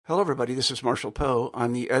Hello, everybody. This is Marshall Poe.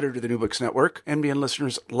 I'm the editor of the New Books Network. NBN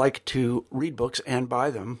listeners like to read books and buy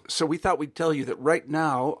them. So we thought we'd tell you that right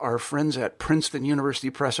now, our friends at Princeton University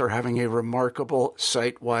Press are having a remarkable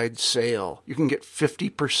site-wide sale. You can get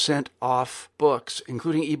 50% off books,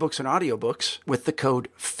 including ebooks and audiobooks, with the code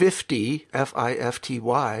 50,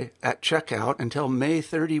 F-I-F-T-Y, at checkout until May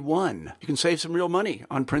 31. You can save some real money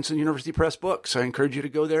on Princeton University Press books. I encourage you to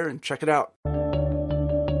go there and check it out.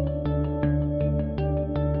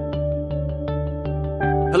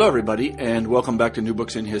 Hello, everybody, and welcome back to New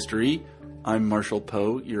Books in History. I'm Marshall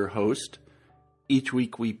Poe, your host. Each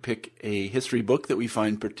week we pick a history book that we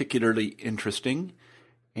find particularly interesting,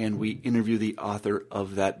 and we interview the author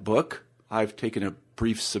of that book. I've taken a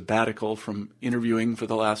brief sabbatical from interviewing for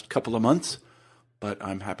the last couple of months, but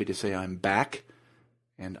I'm happy to say I'm back,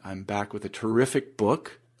 and I'm back with a terrific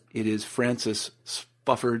book. It is Francis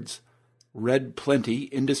Spufford's Red Plenty,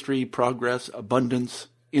 Industry, Progress, Abundance,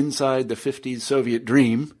 Inside the 50s Soviet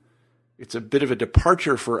Dream. It's a bit of a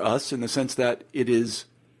departure for us in the sense that it is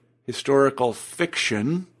historical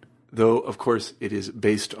fiction, though, of course, it is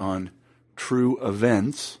based on true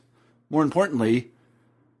events. More importantly,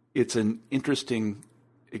 it's an interesting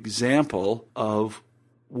example of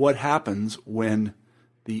what happens when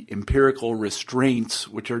the empirical restraints,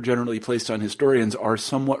 which are generally placed on historians, are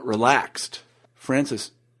somewhat relaxed.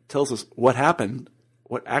 Francis tells us what happened,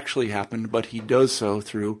 what actually happened, but he does so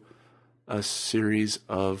through a series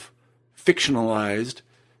of fictionalized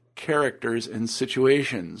characters and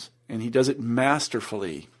situations, and he does it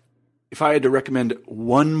masterfully. If I had to recommend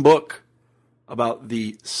one book about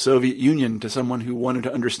the Soviet Union to someone who wanted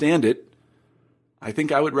to understand it, I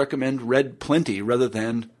think I would recommend Red Plenty rather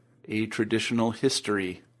than a traditional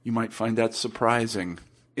history. You might find that surprising.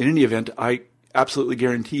 In any event, I absolutely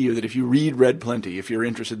guarantee you that if you read Red Plenty, if you're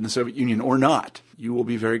interested in the Soviet Union or not, you will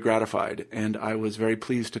be very gratified. And I was very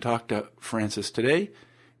pleased to talk to Francis today,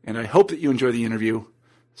 and I hope that you enjoy the interview.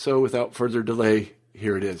 So without further delay,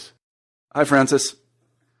 here it is. Hi, Francis.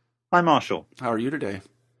 Hi, Marshall. How are you today?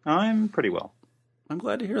 I'm pretty well. I'm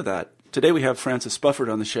glad to hear that. Today we have Francis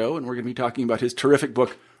Spufford on the show, and we're going to be talking about his terrific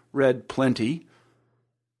book, Red Plenty.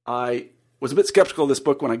 I was a bit skeptical of this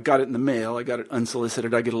book when I got it in the mail. I got it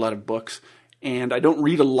unsolicited. I get a lot of books. And I don't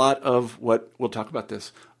read a lot of what, we'll talk about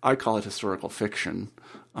this, I call it historical fiction.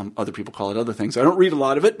 Other people call it other things. I don't read a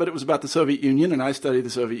lot of it, but it was about the Soviet Union, and I studied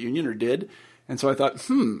the Soviet Union, or did. And so I thought,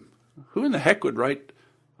 who in the heck would write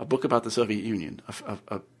a book about the Soviet Union,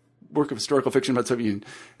 a work of historical fiction about the Soviet Union?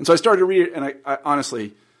 And so I started to read it, and I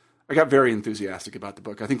honestly, I got very enthusiastic about the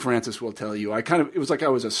book. I think Francis will tell you. It was like I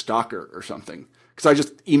was a stalker or something. Because I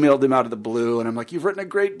just emailed him out of the blue, and I'm like, you've written a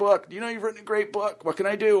great book. Do you know you've written a great book? What can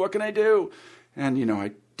I do? What can I do? And,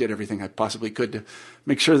 I did everything I possibly could to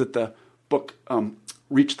make sure that the book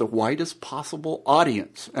reached the widest possible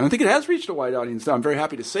audience. And I think it has reached a wide audience now. I'm very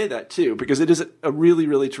happy to say that, too, because it is a really,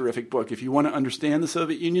 really terrific book. If you want to understand the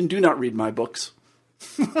Soviet Union, do not read my books.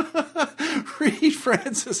 Read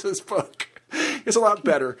Francis's book. It's a lot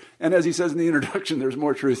better. And as he says in the introduction, there's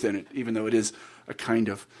more truth in it, even though it is a kind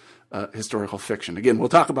of historical fiction. Again, we'll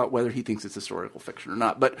talk about whether he thinks it's historical fiction or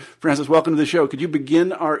not. But Francis, welcome to the show. Could you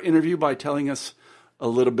begin our interview by telling us a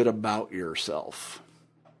little bit about yourself?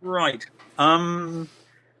 Right. I'm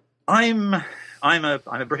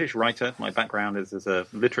a British writer. My background is as a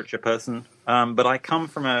literature person, but I come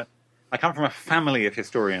from a family of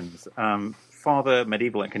historians. Father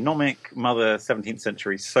medieval economic, mother 17th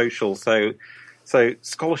century social. So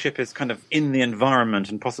scholarship is kind of in the environment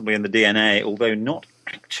and possibly in the DNA, although not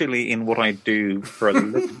actually in what I do for a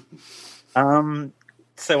living. I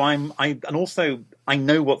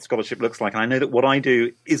know what scholarship looks like, and I know that what I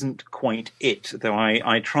do isn't quite it, though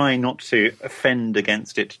I try not to offend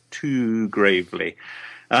against it too gravely.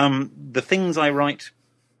 The things I write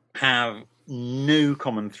have no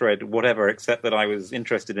common thread whatever, except that I was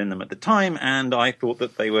interested in them at the time, and I thought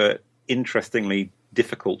that they were interestingly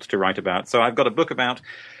difficult to write about. So I've got a book about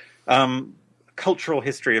cultural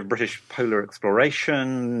history of British polar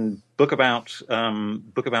exploration, book about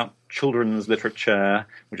children's literature,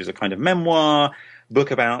 which is a kind of memoir, book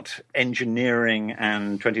about engineering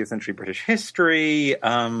and 20th century British history,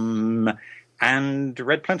 and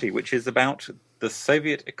Red Plenty, which is about the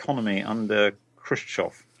Soviet economy under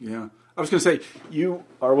Khrushchev. Yeah. I was going to say, you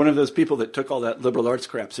are one of those people that took all that liberal arts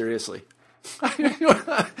crap seriously. Why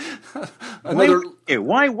wouldn't you?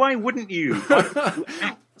 Why would you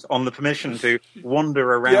act on the permission to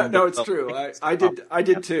wander around? Yeah, no, it's true. I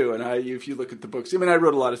did too. And if you look at the books, I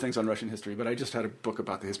wrote a lot of things on Russian history, but I just had a book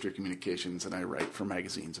about the history of communications, and I write for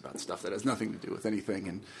magazines about stuff that has nothing to do with anything.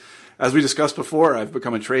 And as we discussed before, I've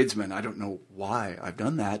become a tradesman. I don't know why I've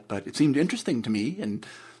done that, but it seemed interesting to me, and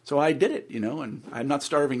So I did it, and I'm not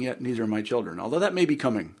starving yet, neither are my children. Although that may be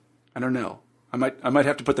coming. I don't know. I might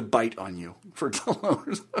have to put the bite on you for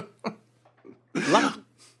telomeres.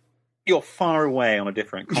 You're far away on a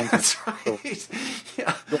different continent. That's right.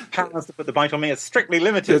 Yeah. Your powers to put the bite on me are strictly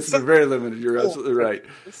limited. It's very limited. You're absolutely right.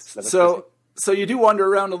 So you do wander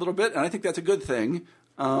around a little bit, and I think that's a good thing.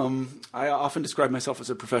 I often describe myself as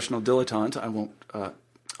a professional dilettante.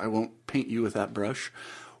 I won't paint you with that brush.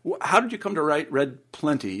 How did you come to write Red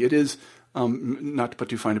Plenty? It is, not to put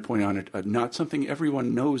too fine a point on it, not something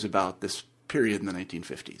everyone knows about this period in the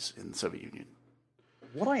 1950s in the Soviet Union.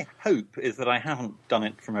 What I hope is that I haven't done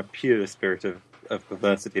it from a pure spirit of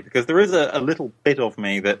perversity, because there is a little bit of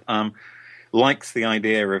me that likes the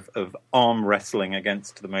idea of arm wrestling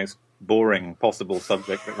against the most boring possible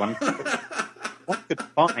subject that one could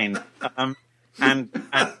find, and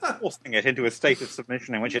forcing it into a state of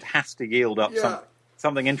submission in which it has to yield up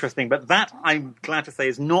something interesting. But that, I'm glad to say,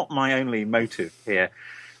 is not my only motive here.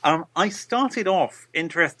 I started off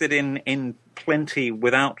interested in Plenty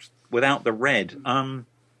without the red.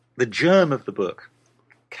 The germ of the book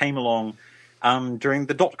came along during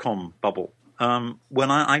the dot-com bubble,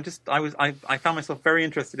 when I found myself very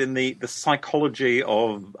interested in the psychology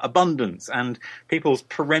of abundance and people's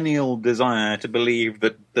perennial desire to believe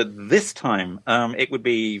that this time it would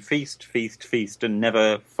be feast, feast, feast, and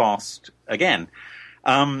never fast again.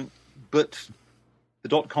 But the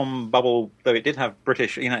dot-com bubble, though it did have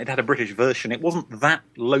British, it had a British version, it wasn't that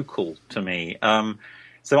local to me.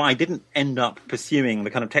 So I didn't end up pursuing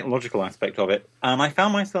the kind of technological aspect of it. I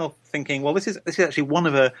found myself thinking, well, this is actually one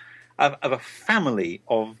of a family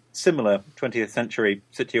of similar 20th century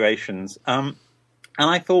situations. And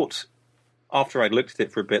I thought, after I'd looked at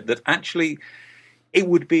it for a bit, that actually it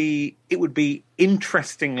would be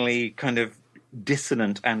interestingly kind of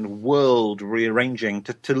dissonant and world rearranging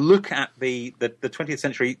to look at the 20th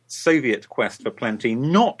century Soviet quest for plenty,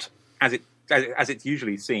 not as it's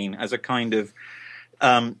usually seen, as a kind of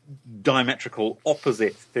diametrical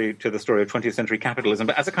opposite to the story of 20th century capitalism,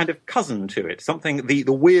 but as a kind of cousin to it, something, the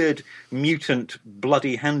weird, mutant,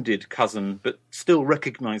 bloody-handed cousin, but still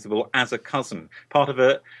recognizable as a cousin, part of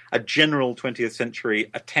a general 20th century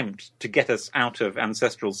attempt to get us out of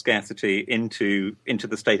ancestral scarcity into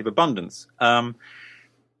the state of abundance.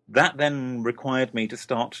 That then required me to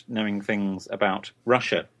start knowing things about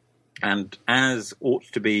Russia. And as ought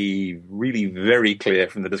to be really very clear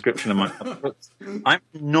from the description of my books, I'm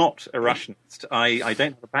not a Russianist. I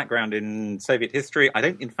don't have a background in Soviet history. I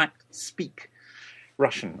don't, in fact, speak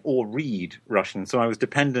Russian or read Russian. So I was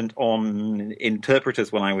dependent on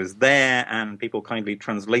interpreters when I was there and people kindly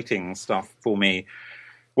translating stuff for me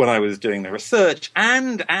when I was doing the research.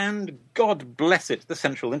 And God bless it, the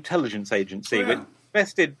Central Intelligence Agency, which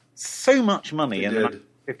invested so much money in the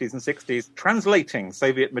 50s and 60s, translating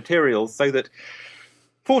Soviet materials so that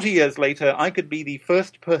 40 years later I could be the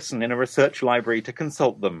first person in a research library to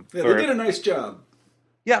consult them. Yeah, they did a nice job.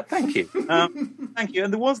 Yeah, thank you. Thank you.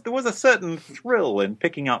 And there was a certain thrill in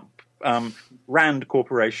picking up Rand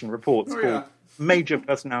Corporation reports for major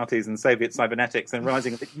personalities in Soviet cybernetics and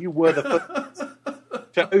realizing that you were the first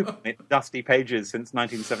to open its dusty pages since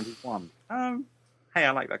 1971. Hey,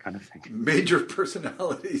 I like that kind of thing. Major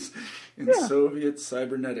personalities in Soviet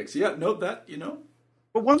cybernetics. Yeah, note that,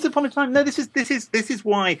 But once upon a time, no, this is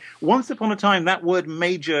why once upon a time that word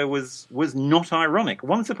major was not ironic.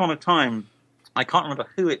 Once upon a time, I can't remember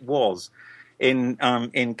who it was in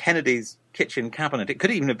Kennedy's kitchen cabinet. It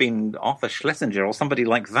could even have been Arthur Schlesinger or somebody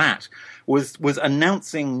like that. Was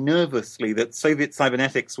announcing nervously that Soviet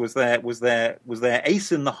cybernetics was their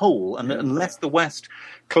ace in the hole, and that unless the West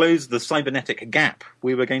closed the cybernetic gap,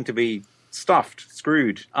 we were going to be stuffed,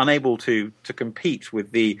 screwed, unable to compete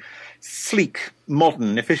with the sleek,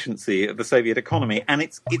 modern efficiency of the Soviet economy. And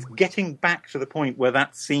it's getting back to the point where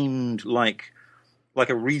that seemed like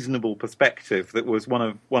a reasonable perspective that was one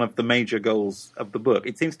of the major goals of the book.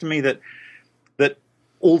 It seems to me that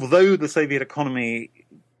although the Soviet economy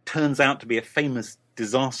turns out to be a famous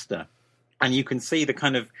disaster, and you can see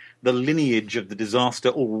the lineage of the disaster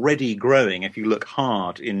already growing if you look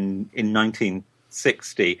hard in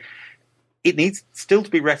 1960, it needs still to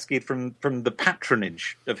be rescued from the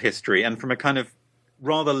patronage of history and from a kind of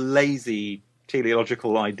rather lazy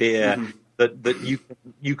teleological idea that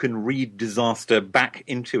you can read disaster back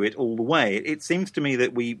into it all the way. It seems to me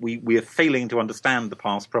that we are failing to understand the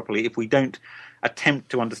past properly if we don't attempt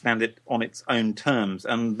to understand it on its own terms.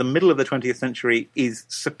 And the middle of the 20th century is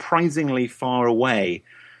surprisingly far away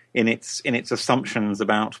in its assumptions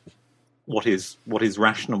about what is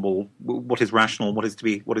rational, what is to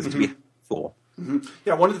be for. Mm-hmm.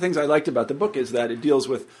 Yeah, one of the things I liked about the book is that it deals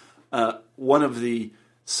with one of the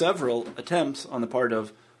several attempts on the part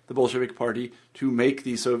of the Bolshevik Party to make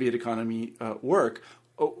the Soviet economy work.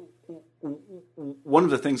 One of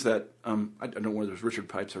the things that I don't know whether it was Richard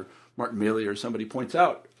Pipes or Martin Bailey or somebody pointed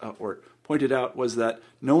out was that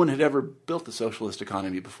no one had ever built a socialist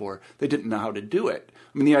economy before. They didn't know how to do it.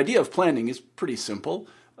 I mean, the idea of planning is pretty simple.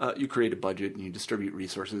 You create a budget and you distribute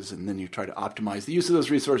resources, and then you try to optimize the use of those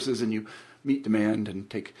resources, and you meet demand and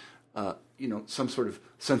take some sort of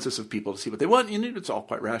census of people to see what they want. It's all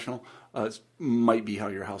quite rational. It might be how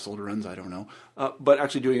your household runs, I don't know. But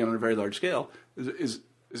actually doing it on a very large scale is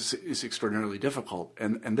extraordinarily difficult.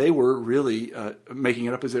 And they were really making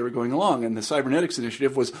it up as they were going along. And the Cybernetics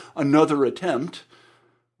Initiative was another attempt,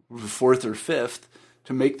 fourth or fifth,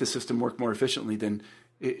 to make the system work more efficiently than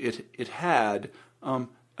it had.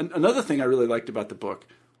 Another thing I really liked about the book,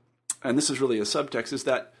 and this is really a subtext, is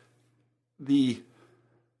that the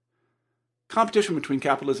competition between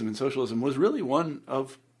capitalism and socialism was really one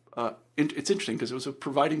of it's interesting because it was of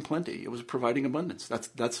providing plenty. It was providing abundance. That's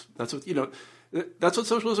what that's what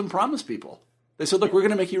socialism promised people. They said, "Look, we're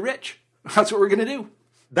going to make you rich. That's what we're going to do."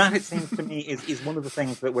 That, it seems to me, is one of the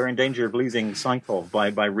things that we're in danger of losing sight of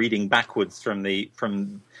by reading backwards from the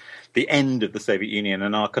end of the Soviet Union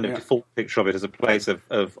and our kind of default picture of it as a place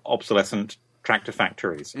of obsolescent tractor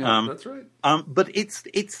factories. Yeah, that's right. But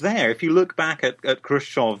it's there. If you look back at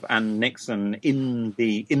Khrushchev and Nixon in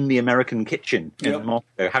the American kitchen in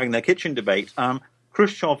Moscow, having their kitchen debate,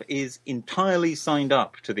 Khrushchev is entirely signed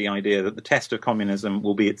up to the idea that the test of communism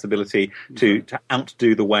will be its ability to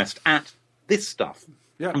outdo the West at this stuff.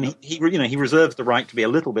 Yeah. I mean, he reserves the right to be a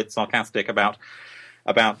little bit sarcastic about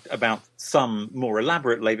some more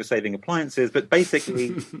elaborate labor-saving appliances, but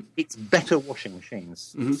basically it's better washing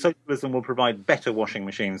machines. Mm-hmm. Socialism will provide better washing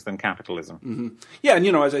machines than capitalism. Mm-hmm. Yeah, and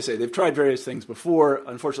as I say, they've tried various things before.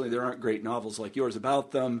 Unfortunately, there aren't great novels like yours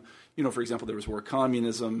about them. For example, there was War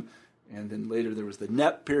Communism, and then later there was the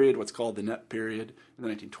NEP period, what's called the NEP period in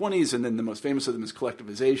the 1920s, and then the most famous of them is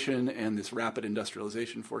collectivization and this rapid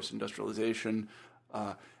industrialization, forced industrialization.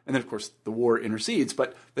 And then, of course, the war intercedes.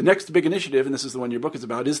 But the next big initiative, and this is the one your book is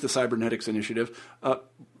about, is the Cybernetics Initiative.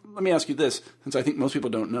 Let me ask you this, since I think most people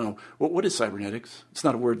don't know. What is cybernetics? It's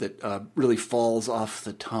not a word that really falls off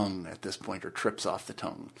the tongue at this point or trips off the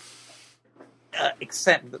tongue.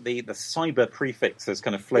 Except that the cyber prefix has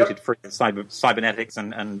kind of floated free of cybernetics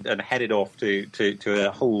and headed off to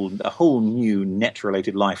a whole new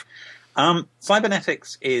net-related life.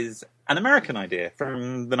 Cybernetics is an American idea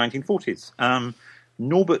from the 1940s.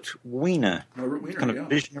 Norbert Wiener, kind of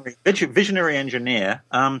visionary engineer,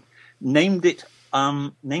 named it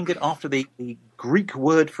after the Greek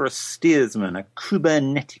word for a steersman, a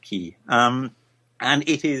kubernetiki, and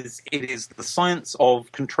it is the science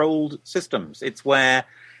of controlled systems. It's where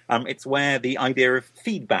the idea of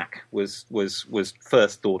feedback was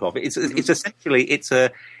first thought of. It's essentially it's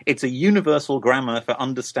a universal grammar for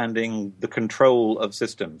understanding the control of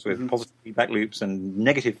systems with positive feedback loops and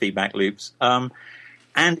negative feedback loops.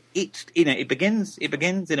 And it begins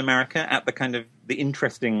in America at the kind of the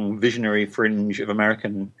interesting visionary fringe of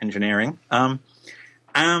American engineering, and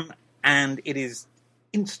it is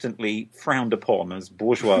instantly frowned upon as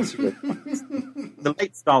bourgeois. The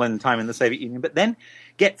late Stalin time in the Soviet Union, but then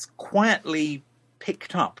gets quietly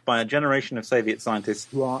picked up by a generation of Soviet scientists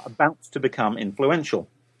who are about to become influential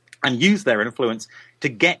and use their influence to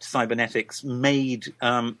get cybernetics made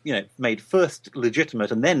first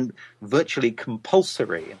legitimate and then virtually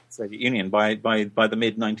compulsory in the Soviet Union by the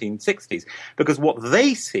mid-1960s. Because what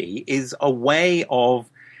they see is a way of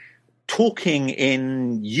talking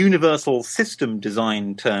in universal system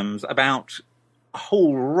design terms about a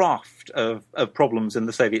whole raft of problems in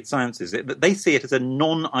the Soviet sciences. They see it as a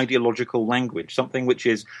non-ideological language, something which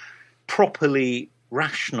is properly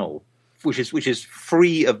rational, which is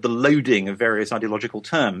free of the loading of various ideological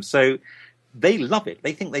terms. So they love it.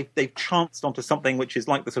 They think they've chanced onto something which is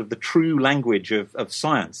like the sort of the true language of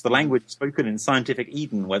science, the language spoken in scientific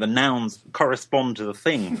Eden, where the nouns correspond to the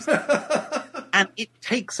things. And it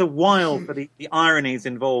takes a while for the ironies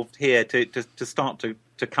involved here to start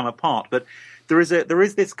to come apart. But there is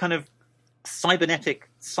this kind of cybernetic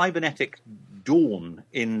dawn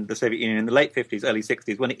in the Soviet Union in the late 50s, early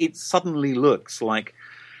 60s, when it suddenly looks like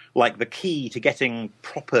the key to getting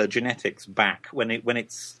proper genetics back, when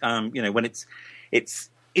it's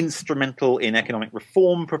instrumental in economic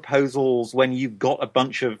reform proposals, when you've got a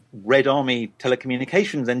bunch of Red Army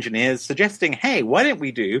telecommunications engineers suggesting, hey, why don't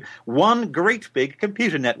we do one great big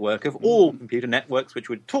computer network of all computer networks which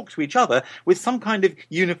would talk to each other with some kind of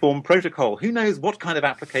uniform protocol? Who knows what kind of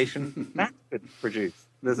application that could produce?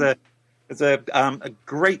 There's There's a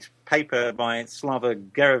great paper by Slava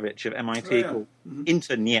Gerovich of MIT called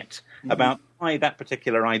Internet about why that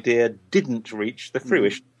particular idea didn't reach the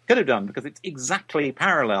fruition it could have done, because it's exactly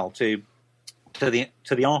parallel to the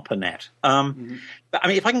ARPANET. But I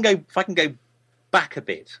mean, if I can go back a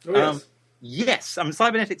bit. Yes,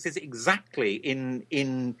 cybernetics is exactly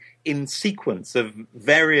in sequence of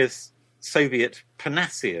various Soviet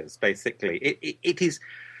panaceas. Basically,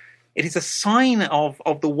 it is a sign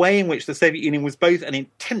of the way in which the Soviet Union was both an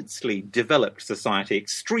intensely developed society,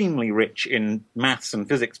 extremely rich in maths and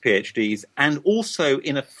physics PhDs, and also,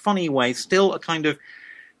 in a funny way, still a kind of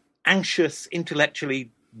anxious, intellectually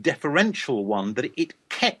deferential one, that it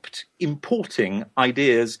kept importing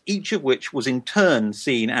ideas, each of which was in turn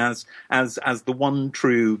seen as the one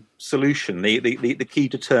true solution, the key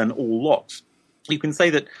to turn all locks. You can say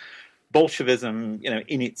that Bolshevism,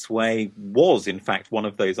 in its way, was in fact one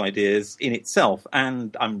of those ideas in itself,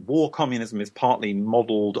 and war communism is partly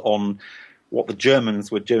modelled on what the Germans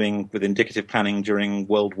were doing with indicative planning during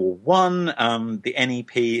World War I. The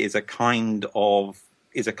NEP is a kind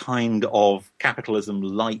of capitalism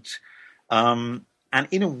light, and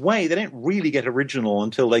in a way they don't really get original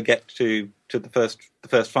until they get to the first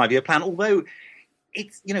 5-year plan. Although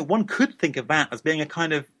it's one could think of that as being a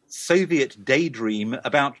kind of Soviet daydream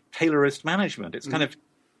about Taylorist management. It's kind of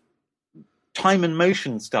time and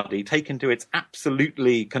motion study taken to its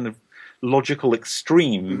absolutely kind of logical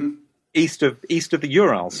extreme east of the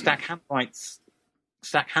Urals. Stakhanovites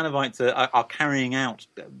are carrying out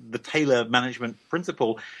the Taylor management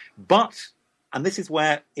principle, but, and this is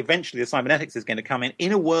where eventually the cybernetics is going to come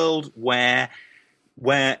in a world where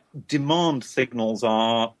demand signals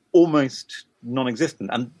are almost non-existent,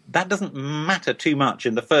 and that doesn't matter too much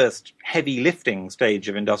in the first heavy lifting stage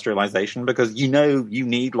of industrialization, because you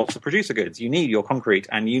need lots of producer goods, you need your concrete,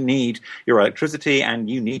 and you need your electricity,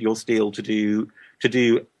 and you need your steel to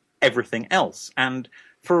do everything else. And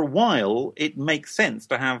for a while, it makes sense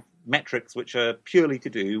to have metrics which are purely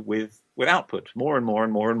to do with output, more and more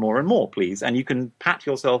and more and more and more, please. And you can pat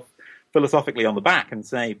yourself philosophically on the back and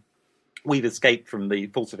say, we've escaped from the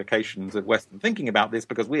falsifications of Western thinking about this,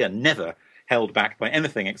 because we are never held back by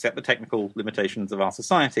anything except the technical limitations of our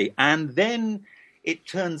society. And then it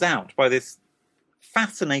turns out, by this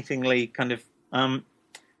fascinatingly kind of sort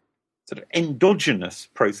of endogenous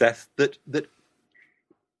process that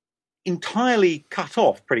entirely cut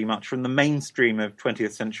off pretty much from the mainstream of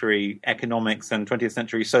 20th century economics and 20th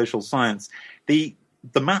century social science, the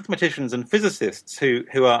mathematicians and physicists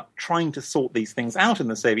who are trying to sort these things out in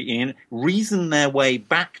the Soviet Union reason their way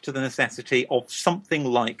back to the necessity of something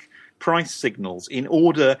like price signals in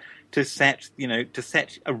order to set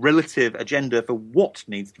a relative agenda for what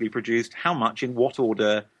needs to be produced, how much, in what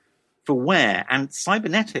order, for where. And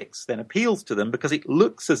cybernetics then appeals to them because it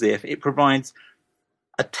looks as if it provides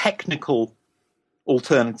a technical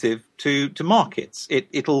alternative to markets.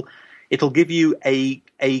 It'll give you a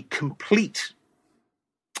complete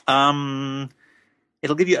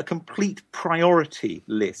it'll give you a complete priority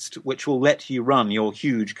list, which will let you run your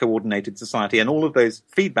huge coordinated society, and all of those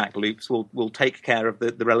feedback loops will take care of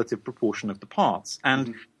the relative proportion of the parts.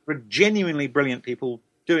 And there are genuinely brilliant people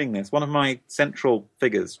doing this. One of my central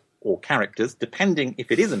figures, or characters, depending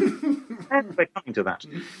if it isn't, we're coming to that.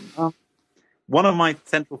 One of my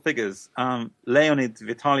central figures, Leonid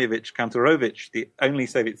Vitalyevich Kantorovich, the only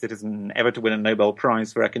Soviet citizen ever to win a Nobel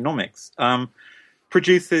Prize for economics,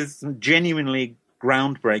 produces some genuinely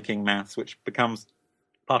groundbreaking maths, which becomes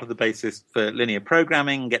part of the basis for linear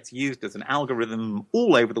programming, gets used as an algorithm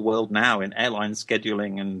all over the world now in airline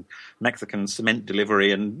scheduling and Mexican cement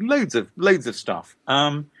delivery and loads of stuff,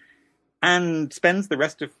 and spends the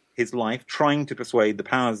rest of his life trying to persuade the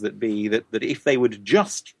powers that be that if they would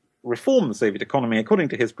just reform the Soviet economy according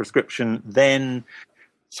to his prescription, then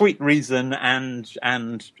sweet reason and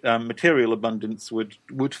material abundance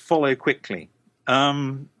would follow quickly.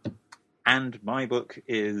 And my book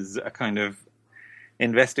is a kind of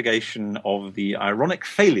investigation of the ironic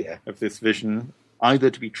failure of this vision,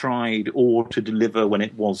 either to be tried or to deliver when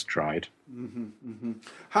it was tried.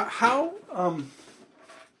 How I'm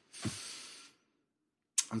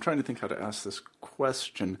trying to think how to ask this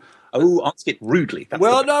question. Oh, ask it rudely. I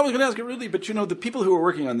was going to ask it rudely, but the people who are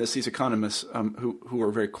working on this, these economists who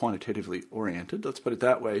are very quantitatively oriented, let's put it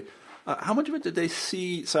that way, how much of it did they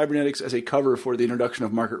see cybernetics as a cover for the introduction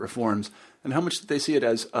of market reforms, and how much did they see it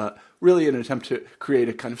as really an attempt to create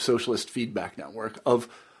a kind of socialist feedback network of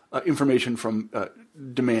information from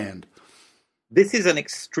demand? This is an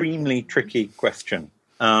extremely tricky question,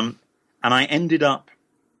 and I ended up,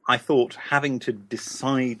 I thought, having to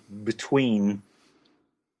decide between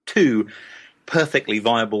two perfectly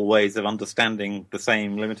viable ways of understanding the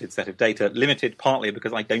same limited set of data, limited partly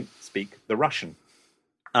because I don't speak the Russian.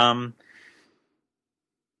 One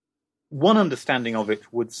understanding of it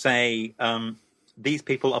would say these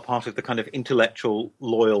people are part of the kind of intellectual,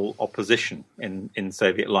 loyal opposition in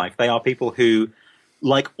Soviet life. They are people who,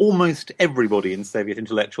 like almost everybody in Soviet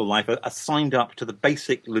intellectual life, are signed up to the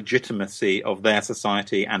basic legitimacy of their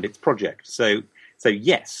society and its project. So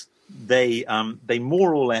yes, they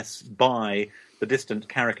more or less buy the distant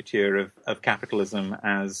caricature of capitalism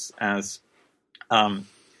as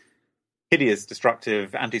hideous,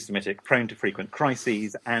 destructive, anti-Semitic, prone to frequent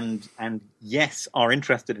crises, and yes, are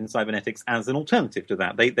interested in cybernetics as an alternative to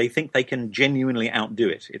that. They think they can genuinely outdo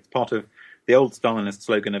it. It's part of the old Stalinist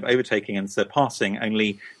slogan of overtaking and surpassing,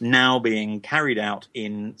 only now being carried out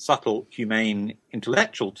in subtle, humane,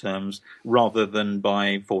 intellectual terms rather than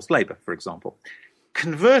by forced labor, for example.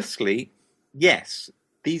 Conversely, yes,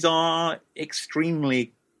 these are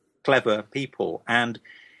extremely clever people, and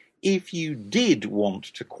if you did want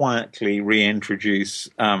to quietly reintroduce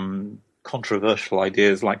controversial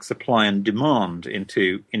ideas like supply and demand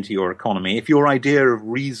into your economy, if your idea of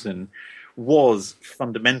reason was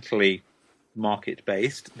fundamentally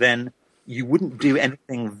market-based, then you wouldn't do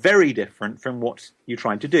anything very different from what you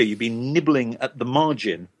tried to do. You'd be nibbling at the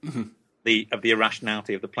margin of the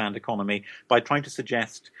irrationality of the planned economy by trying to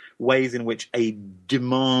suggest ways in which a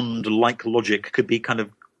demand-like logic could be kind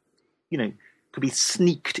of, could be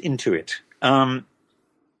sneaked into it.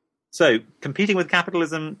 So competing with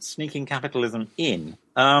capitalism, sneaking capitalism in.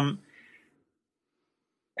 On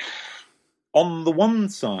the one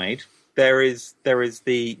side, there is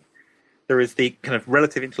the kind of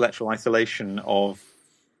relative intellectual isolation of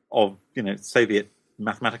Soviet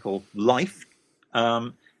mathematical life,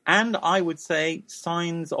 and I would say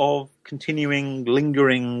signs of continuing,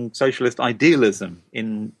 lingering socialist idealism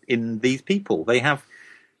in these people. They have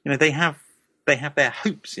their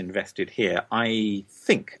hopes invested here, I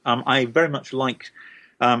think. I very much liked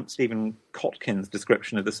Stephen Kotkin's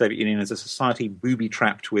description of the Soviet Union as a society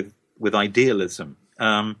booby-trapped with idealism.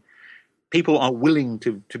 People are willing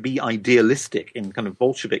to be idealistic in kind of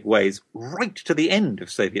Bolshevik ways right to the end of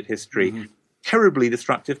Soviet history. Terribly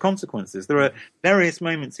destructive consequences. There are various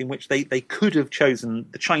moments in which they could have chosen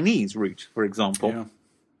the Chinese route, for example,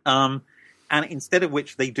 and instead of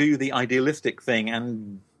which they do the idealistic thing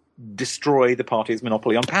and destroy the party's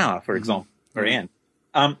monopoly on power, for example, very end.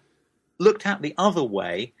 Looked at the other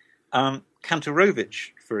way,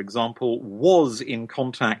 Kantorovich, for example, was in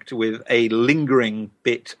contact with a lingering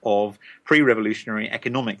bit of pre-revolutionary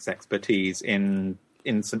economics expertise in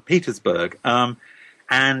St. Petersburg,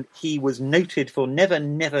 and he was noted for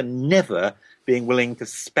never being willing to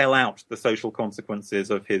spell out the social consequences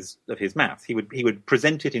of his maths. He would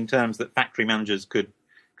present it in terms that factory managers could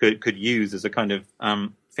use as a kind of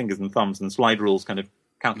fingers and thumbs and slide rules kind of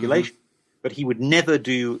calculation, but he would never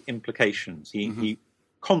do implications. He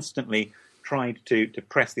constantly tried to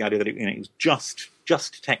press the idea that it was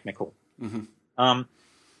just technical.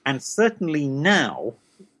 And certainly now,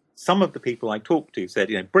 some of the people I talked to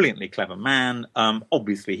said, brilliantly clever man.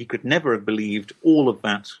 Obviously, he could never have believed all of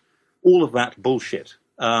that bullshit.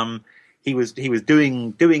 He was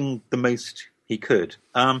doing the most he could.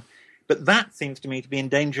 But that seems to me to be in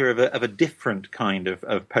danger of a different kind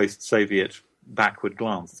of post-Soviet backward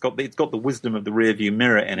glance. It's got the wisdom of the rearview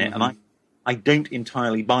mirror in it, and I don't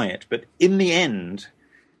entirely buy it. But in the end,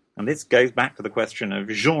 and this goes back to the question of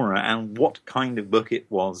genre and what kind of book it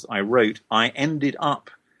was I wrote, I ended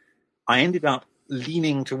up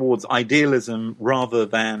leaning towards idealism rather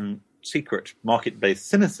than secret market-based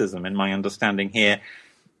cynicism in my understanding here,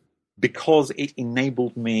 because it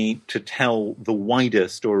enabled me to tell the wider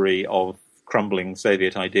story of crumbling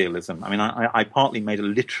Soviet idealism. I mean, I partly made a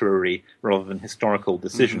literary rather than historical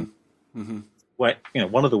decision. Where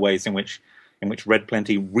one of the ways in which Red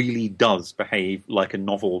Plenty really does behave like a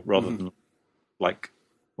novel rather than like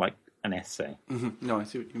an essay. No, I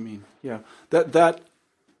see what you mean. Yeah, that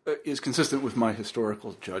is consistent with my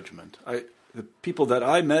historical judgment. The people that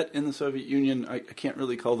I met in the Soviet Union, I can't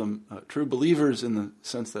really call them true believers in the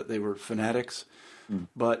sense that they were fanatics,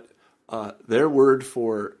 but their word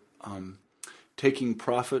for taking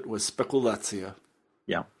profit was spekulatia.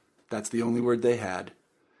 Yeah. That's the only word they had.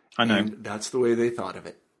 I know. And that's the way they thought of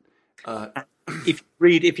it.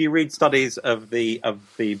 If you read studies of the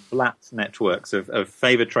Blatt networks of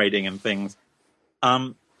favor trading and things,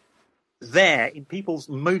 there, in people's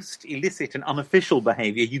most illicit and unofficial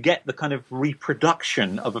behavior, you get the kind of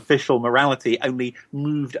reproduction of official morality, only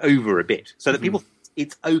moved over a bit. So that people,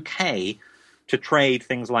 it's okay to trade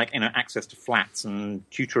things like access to flats and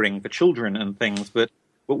tutoring for children and things, but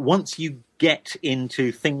But once you get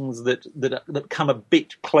into things that come a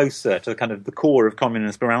bit closer to kind of the core of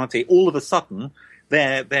communist morality, all of a sudden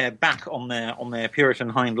they're back on their Puritan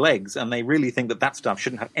hind legs, and they really think that stuff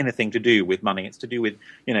shouldn't have anything to do with money. It's to do with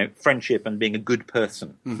friendship and being a good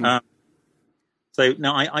person. Mm-hmm. So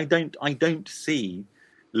no, I don't see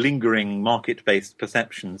lingering market-based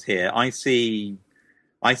perceptions here. I see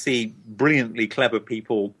brilliantly clever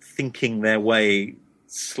people thinking their way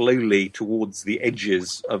slowly towards the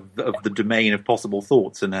edges of the domain of possible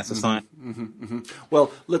thoughts in their society. Mm-hmm, mm-hmm.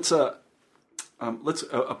 Well, let's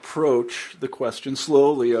approach the question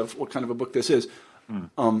slowly of what kind of a book this is.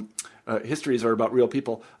 Histories are about real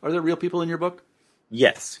people. Are there real people in your book?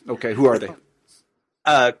 Yes. Okay, who are they?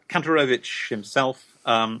 Kantorovich himself,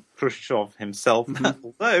 Khrushchev himself,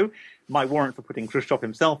 although my warrant for putting Khrushchev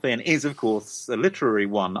himself in is, of course, a literary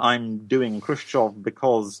one. I'm doing Khrushchev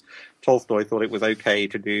because Tolstoy thought it was okay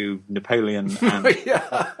to do Napoleon, and,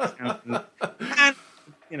 and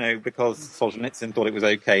because Solzhenitsyn thought it was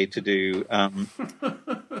okay to do.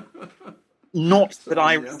 Not that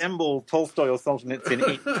I resemble Tolstoy or Solzhenitsyn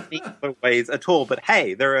in either ways at all, but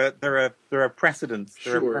hey, there are precedents.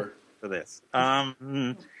 Sure. For this.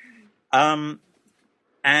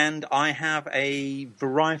 And I have a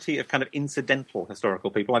variety of kind of incidental historical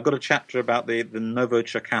people. I've got a chapter about the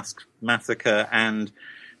Novocherkassk massacre, and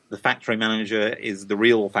the factory manager is the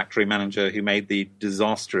real factory manager who made the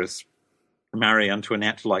disastrous Marie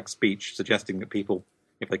Antoinette-like speech suggesting that people,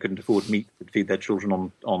 if they couldn't afford meat, would feed their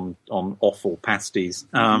children on offal pasties.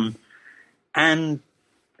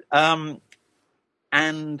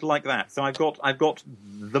 And like that. So I've got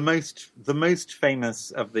the most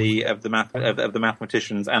famous of the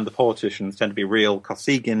mathematicians and the politicians tend to be real.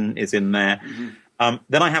 Kosygin is in there. Mm-hmm.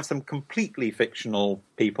 Then I have some completely fictional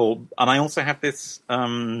people, and I also have this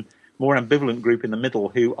more ambivalent group in the middle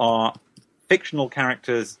who are fictional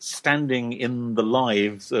characters standing in the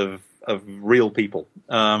lives of real people.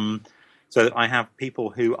 So I have people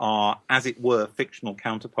who are, as it were, fictional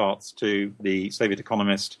counterparts to the Soviet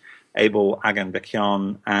economist Abel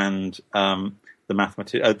Aganbekyan and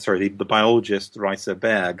the biologist Raisa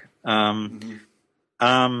Berg, and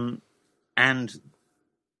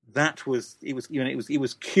that was it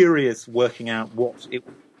was curious working out what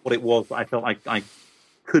it was that I felt I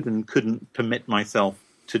couldn't permit myself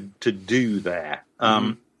to do there,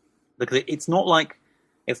 because it's not like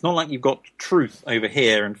you've got truth over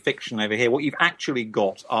here and fiction over here. What you've actually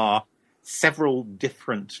got are several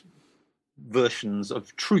different versions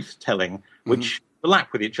of truth-telling which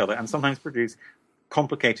overlap with each other and sometimes produce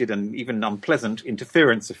complicated and even unpleasant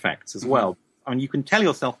interference effects as well. I mean, you can tell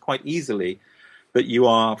yourself quite easily that you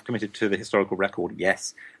are committed to the historical record,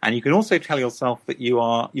 yes, and you can also tell yourself that you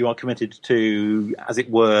are committed to, as it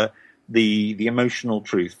were, the emotional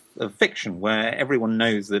truth of fiction, where everyone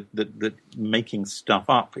knows that making stuff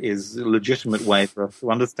up is a legitimate way for us to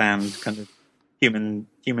understand kind of human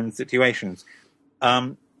situations.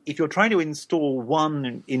 If you're trying to install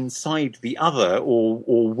one inside the other,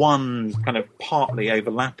 or one kind of partly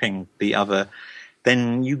overlapping the other,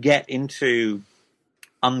 then you get into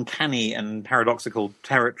uncanny and paradoxical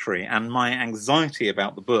territory. And my anxiety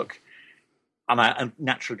about the book, and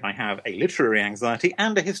naturally I have a literary anxiety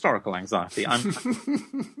and a historical anxiety.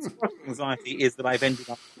 Historical anxiety is that I've ended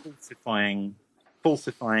up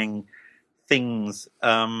falsifying things.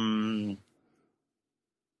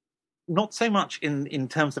 Not so much in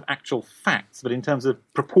terms of actual facts, but in terms of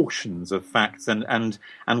proportions of facts and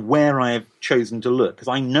where I have chosen to look. Because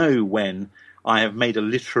I know when I have made a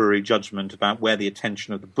literary judgment about where the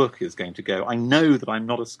attention of the book is going to go. I know that I'm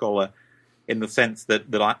not a scholar in the sense that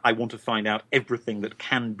I want to find out everything that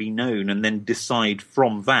can be known and then decide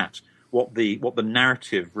from that what the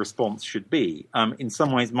narrative response should be. In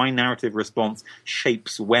some ways, my narrative response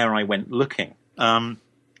shapes where I went looking.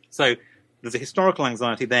 So there's a historical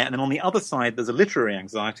anxiety there, and then on the other side, there's a literary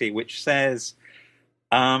anxiety which says,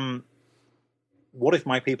 what if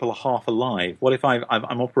my people are half alive? What if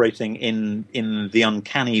I'm operating in the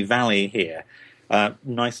uncanny valley here?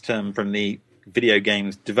 Nice term from the video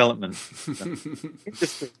games development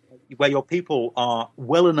industry, where your people are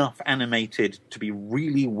well enough animated to be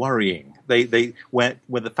really worrying. Where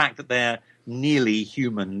the fact that they're nearly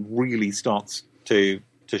human really starts to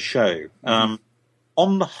show.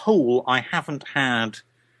 On the whole, I haven't had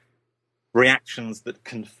reactions that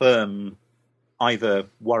confirm either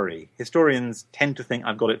worry. Historians tend to think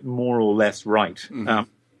I've got it more or less right,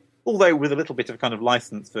 although with a little bit of kind of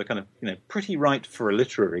license for kind of pretty right for a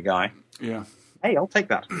literary guy. Yeah. Hey, I'll take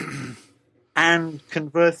that. And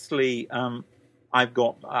conversely,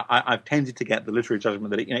 I've tended to get the literary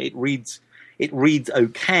judgment that it reads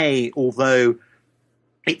okay, although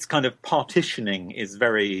its kind of partitioning is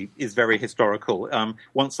very historical.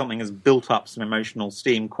 Once something has built up some emotional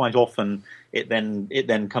steam, quite often it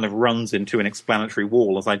then kind of runs into an explanatory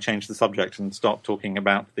wall as I change the subject and start talking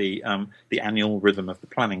about the annual rhythm of the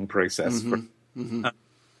planning process.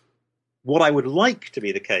 What I would like to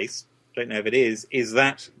be the case, don't know if it is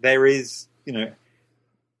that there is,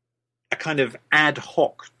 a kind of ad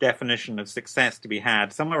hoc definition of success to be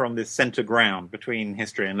had somewhere on this center ground between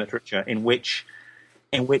history and literature, in which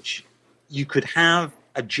you could have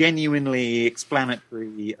a genuinely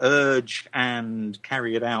explanatory urge and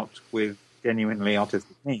carry it out with genuinely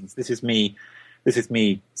artistic means. This is me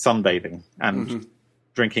sunbathing and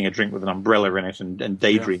drinking a drink with an umbrella in it and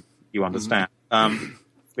daydream. You understand?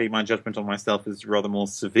 My judgment on myself is rather more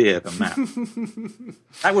severe than that.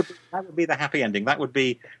 That would be the happy ending. That would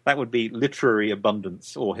be literary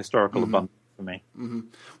abundance or historical abundance for me.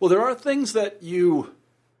 Well, there are things that you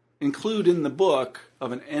include in the book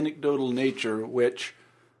of an anecdotal nature, which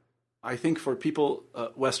I think for people,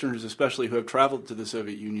 Westerners especially, who have traveled to the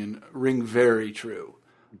Soviet Union, ring very true.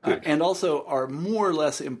 And also are more or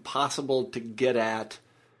less impossible to get at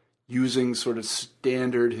using sort of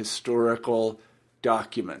standard historical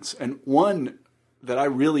documents. And one that I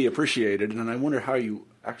really appreciated, and I wonder how you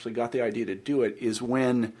actually got the idea to do it, is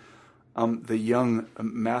when the young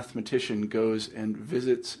mathematician goes and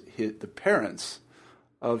visits the parents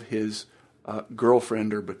of his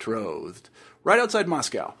girlfriend or betrothed right outside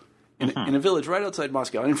Moscow, in a village right outside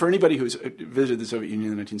Moscow. And for anybody who's visited the Soviet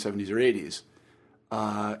Union in the 1970s or 80s,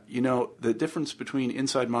 the difference between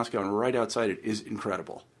inside Moscow and right outside it is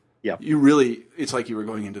incredible. Yeah, it's like you were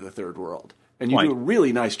going into the third world. And you do a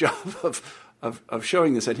really nice job of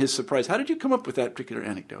showing this and his surprise. How did you come up with that particular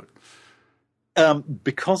anecdote?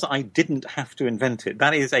 Because I didn't have to invent it.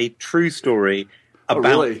 That is a true story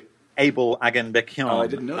about Abel Aganbekyan. Oh, I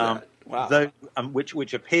didn't know that. Wow.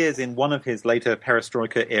 Which appears in one of his later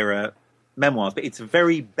Perestroika-era memoirs. But it's a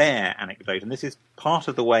very bare anecdote, and this is part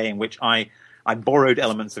of the way in which I borrowed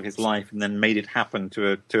elements of his life and then made it happen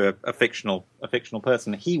to a fictional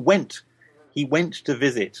person. He went to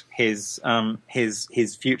visit his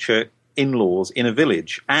future in-laws in a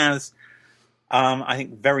village as I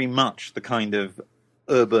think very much the kind of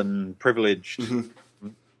urban privileged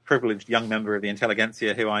young member of the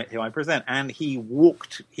intelligentsia who I present. And he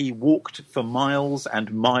walked for miles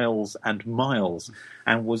and miles and miles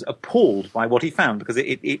and was appalled by what he found, because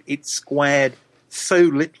it squared so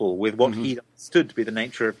little with what he understood to be the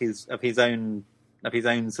nature of his own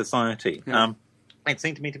society. Yeah. It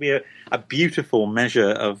seemed to me to be a beautiful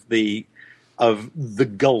measure of the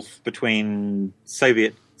gulf between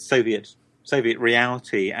Soviet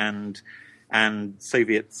reality and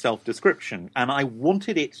Soviet self-description, and I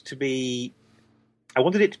wanted it to be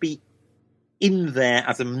in there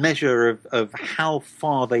as a measure of how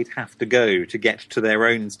far they'd have to go to get to their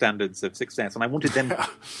own standards of success, and I wanted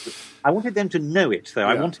them to know it. Though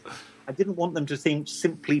I didn't want them to seem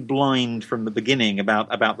simply blind from the beginning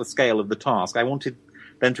about the scale of the task. I wanted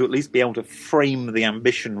them to at least be able to frame the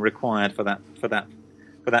ambition required for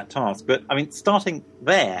that task. But I mean, starting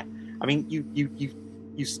there, I mean,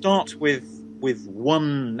 you start with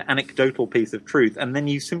one anecdotal piece of truth, and then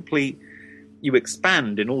you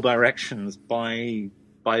expand in all directions by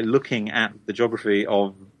looking at the geography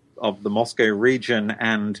of the Moscow region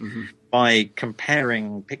and by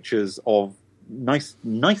comparing pictures of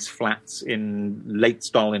nice flats in late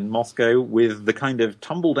Stalin Moscow with the kind of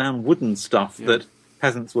tumble down wooden stuff that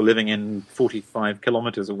peasants were living in 45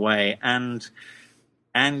 kilometers away, and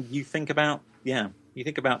you think about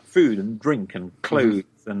food and drink and clothes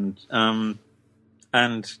and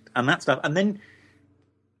that stuff, and then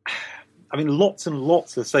I mean lots and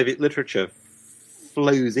lots of Soviet literature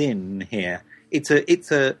flows in here.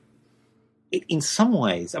 In some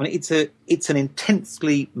ways, I mean, it's an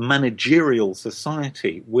intensely managerial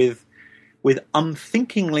society with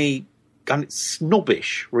unthinkingly kind of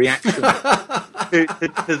snobbish reactions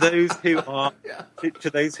to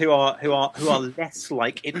those who are less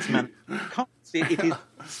like its man. It is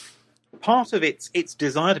part of its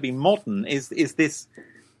desire to be modern is this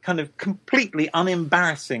kind of completely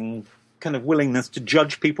unembarrassing kind of willingness to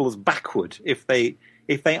judge people as backward if they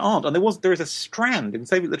aren't. And there is a strand in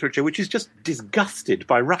Soviet literature which is just disgusted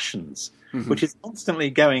by Russians, which is constantly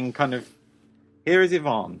going kind of, here is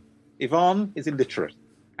Ivan. Ivan is illiterate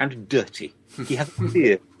and dirty. He has a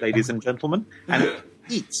beard, ladies and gentlemen, and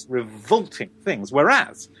he eats revolting things.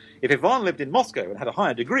 Whereas, if Ivan lived in Moscow and had a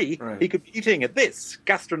higher degree, he could be eating at this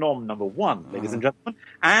Gastronome number 1, ladies and gentlemen.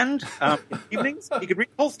 And in the evenings, he could read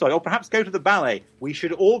Tolstoy or perhaps go to the ballet. We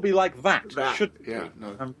should all be like that. Yeah,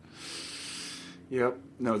 no. Yep.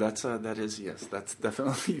 No, that's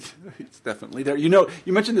definitely it's definitely there. You know,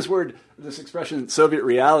 you mentioned this expression, Soviet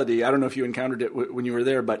reality. I don't know if you encountered it when you were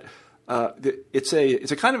there, but it's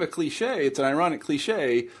a kind of a cliche. It's an ironic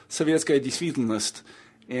cliche, Sovietskaya действительность,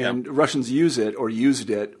 and Russians use it or used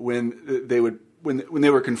it when they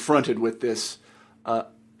were confronted with this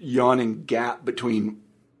yawning gap between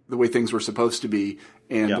the way things were supposed to be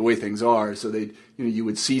and the way things are. So you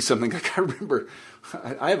would see something like, I remember,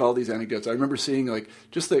 I have all these anecdotes. I remember seeing like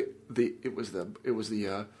just it was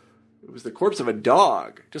the corpse of a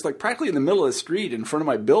dog, just like practically in the middle of the street in front of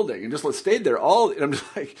my building, and just stayed there all. And I'm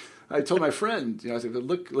just like, I told my friend, I said,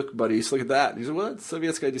 look, buddy, look at that. And he said, well, that's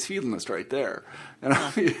Sovietskaya действительность right there. And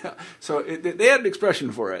so they had an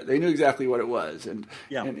expression for it. They knew exactly what it was, and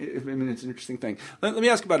it's an interesting thing. Let me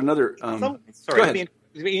ask about another. Sorry,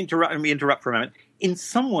 let me interrupt for a moment. In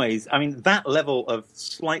some ways, I mean, that level of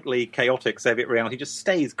slightly chaotic Soviet reality just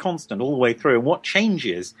stays constant all the way through. And what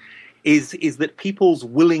changes is that people's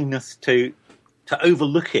willingness to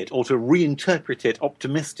overlook it or to reinterpret it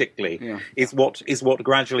optimistically is what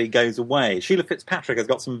gradually goes away. Sheila Fitzpatrick has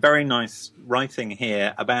got some very nice writing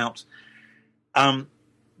here about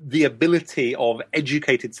the ability of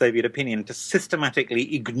educated Soviet opinion to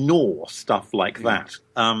systematically ignore stuff like that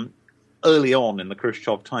early on in the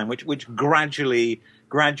Khrushchev time, which gradually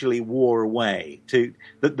wore away. To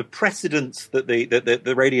the precedence that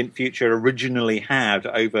the Radiant Future originally had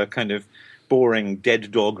over kind of boring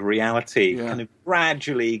dead dog reality, kind of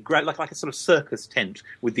gradually, like a sort of circus tent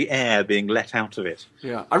with the air being let out of it.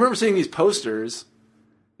 Yeah, I remember seeing these posters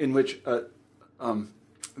in which it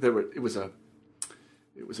was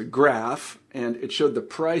a graph, and it showed the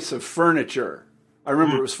price of furniture. I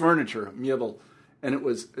remember it was furniture, mebel, and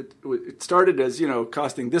it started as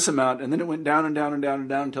costing this amount, and then it went down and down and down and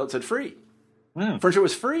down until it said free. Furniture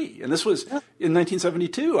was free, and this was in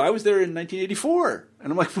 1972. I was there in 1984,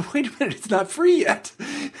 and I'm like, but wait a minute, it's not free yet.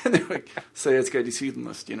 And they're like, Sovietskaya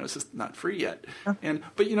действительность, it's just not free yet.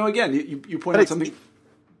 But again, you point out something.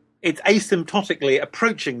 It's asymptotically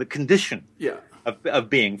approaching the condition of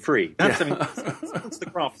being free. Once the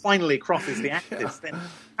graph finally crosses the axis, then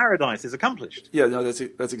paradise is accomplished. Yeah, no, that's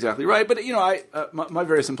exactly right. But my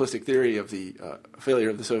very simplistic theory of the failure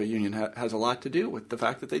of the Soviet Union has a lot to do with the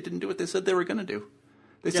fact that they didn't do what they said they were going to do.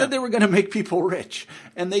 They said they were going to make people rich,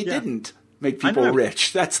 and they didn't make people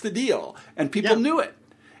rich. That's the deal, and people knew it.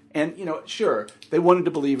 And sure, they wanted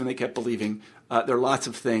to believe, and they kept believing. There are lots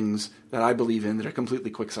of things that I believe in that are completely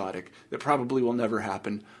quixotic, that probably will never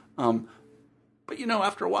happen. But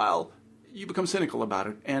after a while, you become cynical about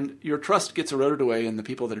it, and your trust gets eroded away in the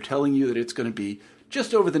people that are telling you that it's going to be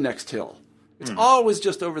just over the next hill. It's always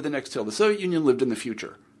just over the next hill. The Soviet Union lived in the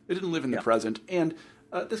future. It didn't live in the present, and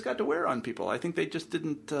this got to wear on people. I think they just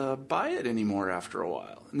didn't buy it anymore after a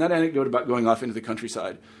while. And that anecdote about going off into the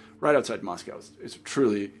countryside right outside Moscow is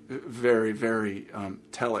truly very, very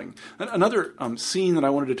telling. Another scene that I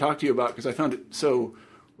wanted to talk to you about, because I found it so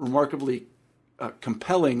remarkably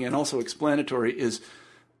compelling and also explanatory, is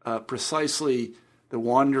precisely the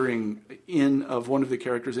wandering in of one of the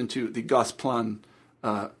characters into the Gosplan.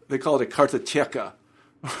 They call it a kartoteka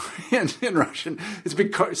in Russian. It's a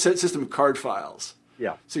big system of card files.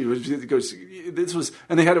 Yeah. So it goes. This was,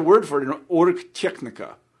 and they had a word for it,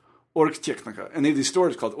 orgtechnika. Orgtechnika, and they have these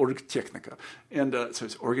stores called Orgtechnika, and so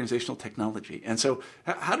it's organizational technology. And so,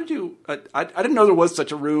 how did you? I didn't know there was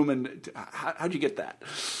such a room, and how did you get that?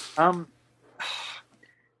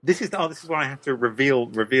 This is where I have to reveal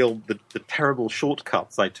the terrible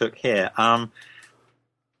shortcuts I took here. I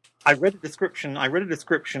read a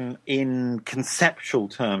description in conceptual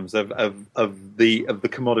terms of the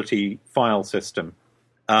commodity file system.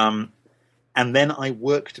 And then I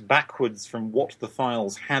worked backwards from what the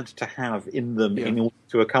files had to have in them in order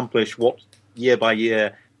to accomplish what, year by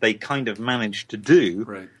year, they kind of managed to do.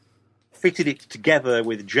 Right. Fitted it together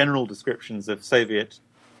with general descriptions of Soviet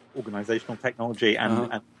organizational technology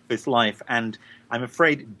and office life, and I'm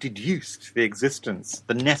afraid deduced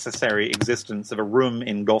the necessary existence of a room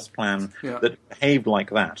in Gosplan that behaved like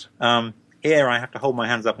that. Here I have to hold my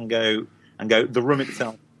hands up and go, the room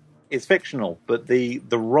itself is fictional, but the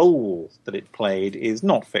role that it played is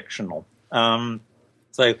not fictional.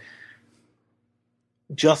 So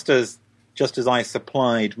just as I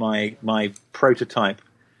supplied my prototype,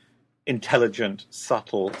 intelligent,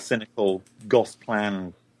 subtle, cynical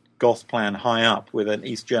Gosplan high up with an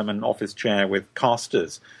East German office chair with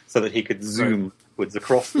casters so that he could zoom upwards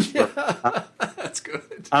across the room. That's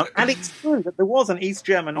good. And it's true that there was an East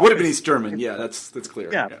German office. Would have been East German, that's clear.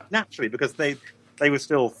 Yeah, naturally, because they were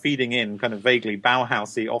still feeding in kind of vaguely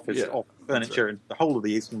Bauhausy office furniture into the whole of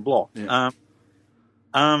the Eastern Bloc. Yeah.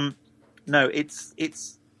 no, it's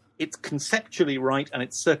conceptually right and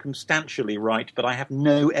it's circumstantially right, but I have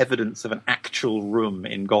no evidence of an actual room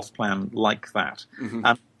in Gosplan like that. Mm-hmm.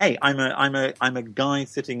 Hey, I'm a guy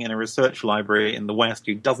sitting in a research library in the West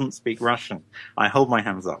who doesn't speak Russian. I hold my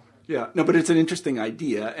hands up. Yeah, no, but it's an interesting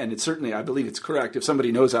idea, and it's certainly, I believe it's correct. If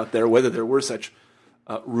somebody knows out there whether there were such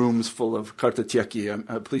rooms full of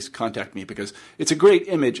kartotyeki, please contact me, because it's a great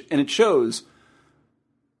image, and it shows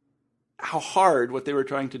how hard what they were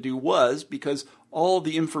trying to do was, because all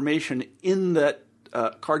the information in that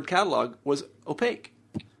card catalog was opaque.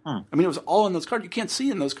 I mean, it was all in those cards. You can't see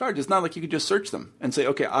in those cards. It's not like you could just search them and say,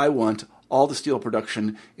 okay, I want all the steel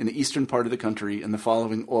production in the eastern part of the country in the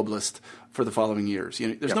following oblast for the following years. You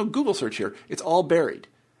know, there's no Google search here. It's all buried.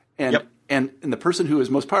 And, and the person who is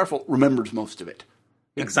most powerful remembers most of it.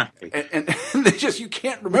 Exactly. And they just, you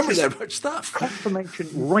can't remember that much stuff. Confirmation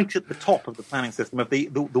right at the top of the planning system of the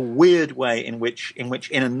weird way in which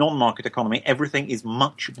in a non-market economy everything is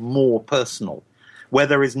much more personal, where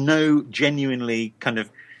there is no genuinely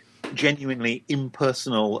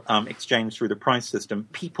impersonal exchange through the price system.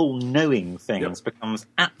 People knowing things becomes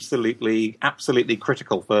absolutely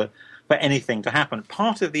critical for anything to happen.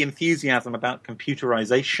 Part of the enthusiasm about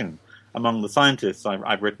computerization among the scientists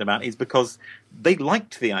I've written about is because they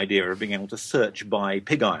liked the idea of being able to search by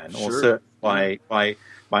pig iron or search by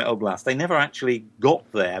oblast. They never actually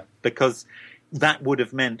got there because that would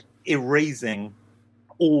have meant erasing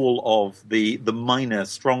all of the minor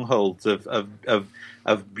strongholds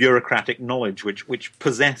of bureaucratic knowledge which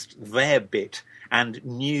possessed their bit and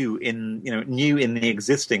knew in the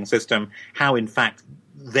existing system how in fact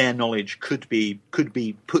their knowledge could be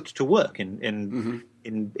put to work in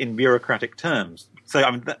bureaucratic terms. So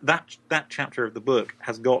I mean that chapter of the book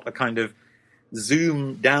has got a kind of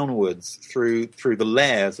zoom downwards through the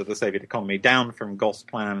layers of the Soviet economy, down from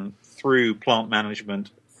Gosplan through plant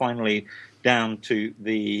management, finally down to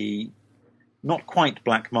the not quite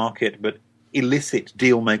black market but illicit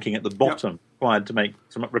deal making at the bottom, required to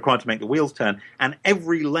make the wheels turn, and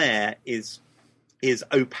every layer is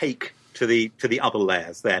opaque to the other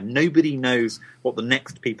layers there. Nobody knows what the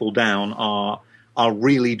next people down are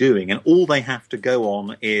really doing, and all they have to go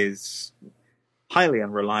on is highly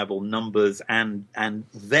unreliable numbers and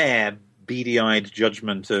their beady-eyed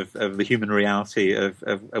judgment of the human reality of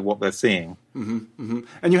what they're seeing. Mm-hmm, mm-hmm.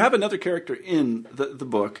 And you have another character in the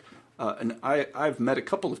book, and I've met a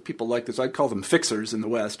couple of people like this. I'd call them fixers in the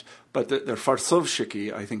West, but they're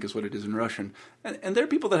farsovshiki, I think is what it is in Russian. And they're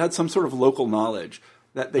people that had some sort of local knowledge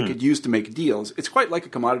that they could use to make deals. It's quite like a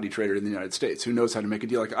commodity trader in the United States who knows how to make a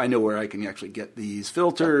deal. Like, I know where I can actually get these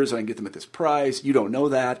filters, and I can get them at this price. You don't know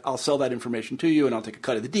that. I'll sell that information to you, and I'll take a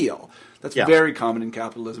cut of the deal. That's very common in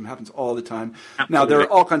capitalism, happens all the time. Absolutely. Now, there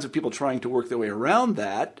are all kinds of people trying to work their way around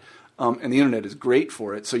that, and the Internet is great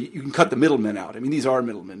for it. So you can cut the middlemen out. I mean, these are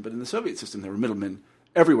middlemen, but in the Soviet system, there were middlemen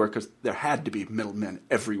everywhere because there had to be middlemen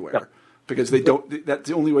everywhere because they don't. That's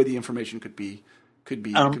the only way the information could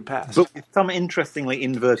pass. But with some interestingly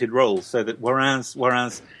inverted roles, so that whereas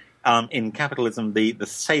in capitalism the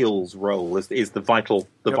sales role is the vital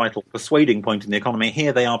persuading point in the economy,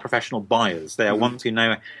 here they are professional buyers. They are ones who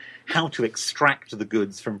know how to extract the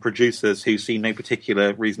goods from producers who see no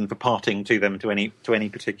particular reason for parting to them to any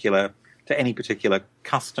particular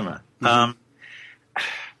customer. And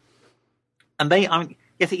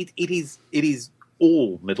yes, it is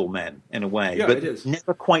all middlemen in a way, but it is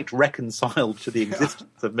never quite reconciled to the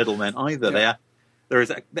existence of middlemen either. There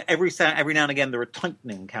is every now and again there are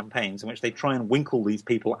tightening campaigns in which they try and winkle these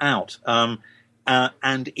people out,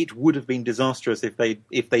 and it would have been disastrous if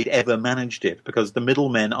they'd ever managed it, because the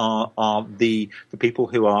middlemen are the people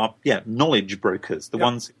who are knowledge brokers, the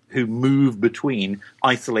ones who move between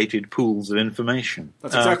isolated pools of information.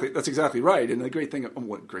 That's exactly right. And the great thing, I don't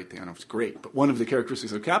know if it's great, but one of the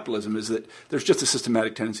characteristics of capitalism is that there's just a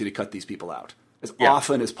systematic tendency to cut these people out as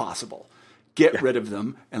often as possible. Get rid of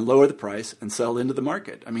them and lower the price and sell into the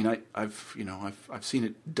market. I mean, I've seen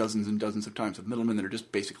it dozens and dozens of times of middlemen that are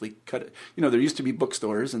just basically cut. There used to be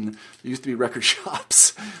bookstores and there used to be record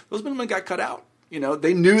shops. Those middlemen got cut out.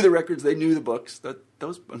 They knew the records, they knew the books.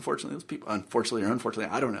 Those people, unfortunately or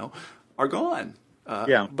unfortunately, I don't know, are gone.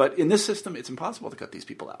 But in this system, it's impossible to cut these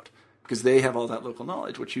people out because they have all that local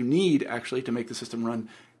knowledge, which you need actually to make the system run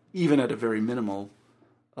even at a very minimal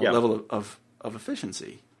level of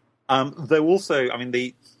efficiency. Though also, I mean,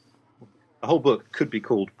 the whole book could be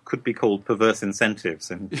called perverse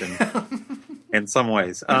incentives in some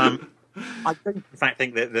ways. I don't, in fact,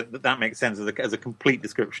 think that makes sense as a complete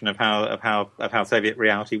description of how Soviet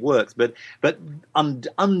reality works. But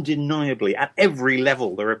undeniably, at every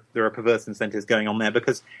level, there are perverse incentives going on there,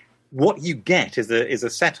 because what you get is a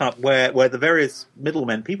setup where the various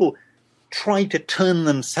middlemen, people try to turn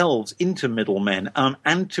themselves into middlemen,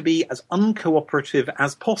 and to be as uncooperative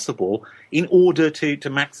as possible in order to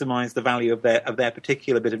maximize the value of their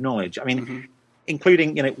particular bit of knowledge. I mean,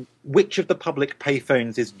 including, which of the public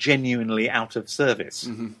payphones is genuinely out of service.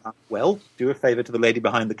 Well, do a favor to the lady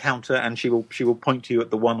behind the counter, and she will point you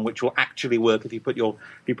at the one which will actually work if you put your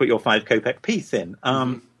 5 kopeck piece in.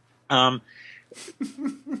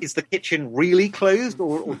 Is the kitchen really closed,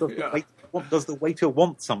 or does the waiter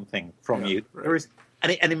want something from you? Right. There is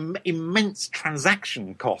an immense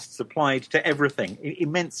transaction costs applied to everything.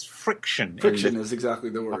 Immense friction. Friction is exactly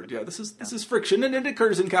the word. Yeah, this is friction, and it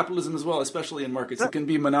occurs in capitalism as well, especially in markets that can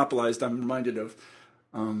be monopolized. I'm reminded of,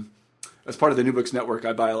 as part of the New Books Network,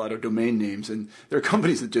 I buy a lot of domain names, and there are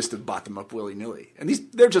companies that just have bought them up willy-nilly. And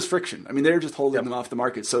they're just friction. I mean, they're just holding them off the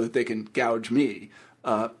market so that they can gouge me.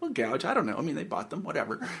 Gouge, I don't know. I mean, they bought them,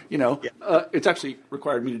 whatever. It's actually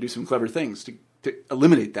required me to do some clever things to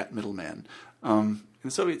eliminate that middleman. In the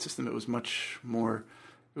Soviet system, it was much more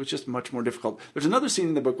difficult. There's another scene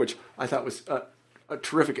in the book which I thought was a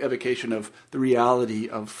terrific evocation of the reality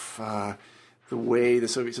of the way the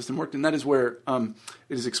Soviet system worked, and that is where it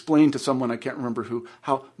is explained to someone, I can't remember who,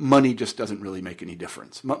 how money just doesn't really make any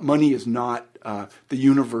difference. Money is not the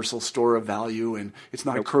universal store of value, and it's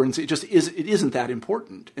not a currency. It isn't that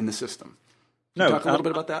important in the system. Can you talk a little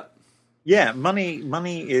bit about that? Yeah, money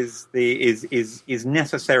is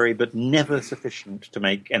necessary, but never sufficient to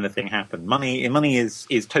make anything happen. Money is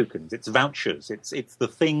tokens. It's vouchers. It's the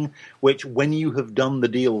thing which, when you have done the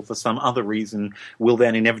deal for some other reason, will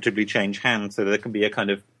then inevitably change hands. So there can be a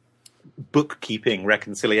kind of bookkeeping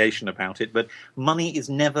reconciliation about it. But money is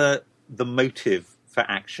never the motive for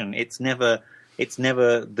action. It's never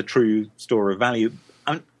the true store of value.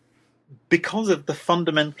 Because of the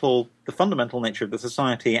fundamental nature of the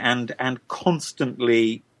society and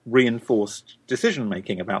constantly reinforced decision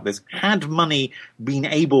making about this, had money been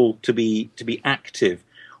able to be active,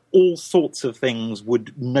 all sorts of things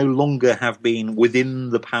would no longer have been within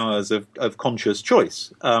the powers of conscious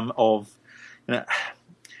choice of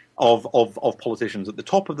politicians at the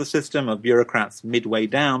top of the system, of bureaucrats midway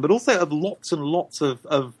down, but also of lots and lots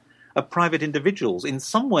of private individuals. In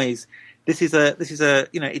some ways, This is a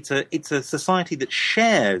society that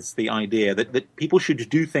shares the idea that people should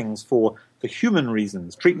do things for human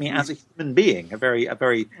reasons. Treat me as a human being. A very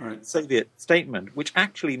right. Soviet statement, which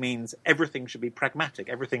actually means everything should be pragmatic.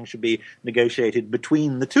 Everything should be negotiated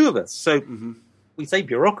between the two of us. So we say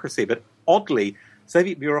bureaucracy, but oddly,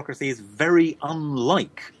 Soviet bureaucracy is very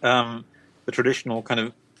unlike the traditional kind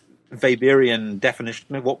of Weberian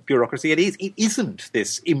definition of what bureaucracy it is. It isn't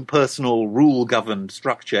this impersonal, rule-governed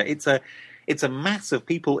structure. It's a mass of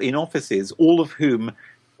people in offices, all of whom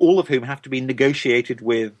have to be negotiated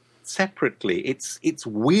with separately. It's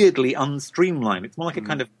weirdly unstreamlined. It's more like a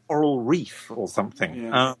kind of coral reef or something.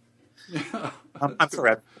 Yeah. I'm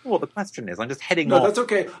sorry. I don't know what the question is. I'm just heading off. No, that's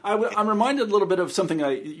okay. I'm reminded a little bit of something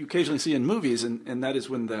you occasionally see in movies, and that is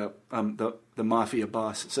when the mafia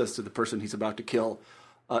boss says to the person he's about to kill,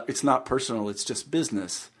 it's not personal, it's just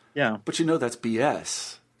business. Yeah. But that's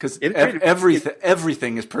BS. Because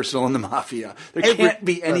everything is personal in the mafia. There can't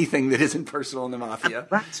be anything that isn't personal in the mafia. And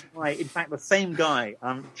that's why, in fact, the same guy,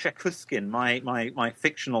 Chekushkin, my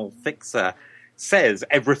fictional fixer, says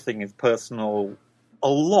everything is personal a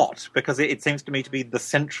lot, because it seems to me to be the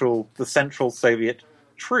central Soviet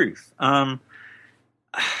truth. And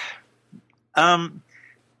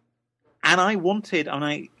I wanted,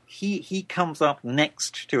 he comes up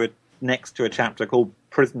next to a chapter called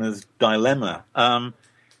Prisoner's Dilemma,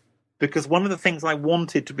 because one of the things I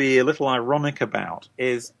wanted to be a little ironic about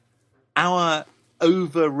is our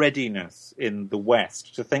over-readiness in the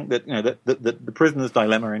West to think that that the Prisoner's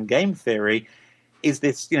Dilemma in game theory is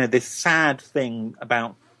this sad thing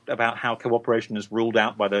about how cooperation is ruled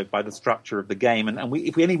out by the structure of the game, and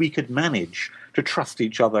if we could manage to trust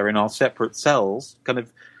each other in our separate cells, kind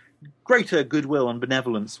of greater goodwill and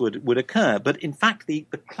benevolence would occur. But in fact, the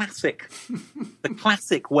classic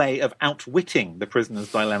way of outwitting the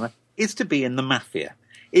Prisoner's Dilemma is to be in the mafia.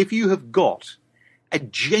 If you have got a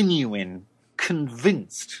genuine,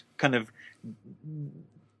 convinced kind of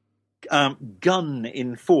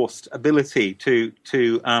gun-enforced ability to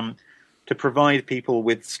provide people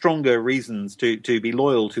with stronger reasons to be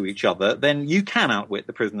loyal to each other, then you can outwit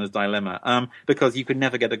the Prisoner's Dilemma, because you could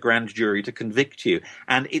never get a grand jury to convict you.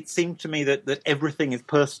 And it seemed to me that everything is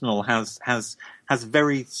personal has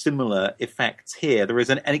very similar effects here. There is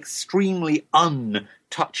an extremely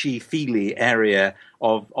untouchy-feely area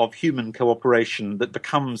of human cooperation that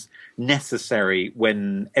becomes necessary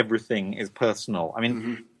when everything is personal. I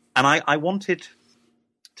mean, I wanted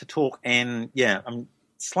to talk in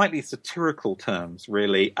slightly satirical terms,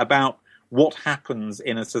 really, about what happens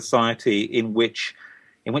in a society in which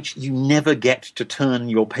you never get to turn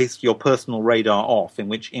your personal radar off, in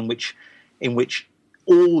which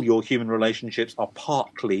all your human relationships are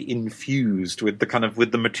partly infused with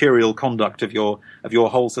the material conduct of your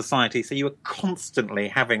whole society. So you are constantly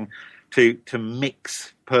having to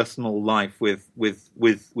mix personal life with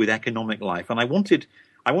economic life, and I wanted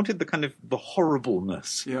the kind of the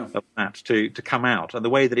horribleness of that to come out, and the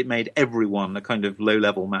way that it made everyone a kind of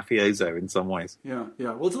low-level mafioso in some ways. Yeah.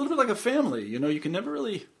 Well, it's a little bit like a family. You can never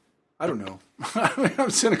really, I don't know. I mean, I'm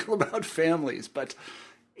cynical about families, but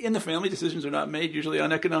in the family, decisions are not made usually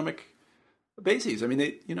on economic bases. I mean,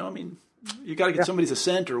 you got to get somebody's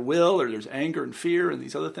assent or will, or there's anger and fear and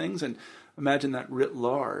these other things, and imagine that writ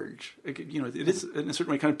large. It is in a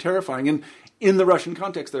certain way kind of terrifying. And in the Russian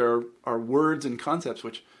context, there are words and concepts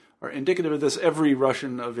which are indicative of this. Every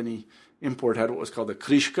Russian of any import had what was called a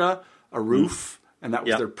krishka, a roof, and that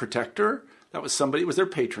was their protector. That was somebody, it was their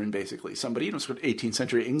patron, basically. Somebody, sort of 18th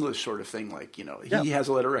century English sort of thing, like, he has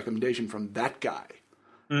a letter of recommendation from that guy.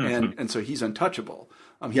 Mm-hmm. And so he's untouchable.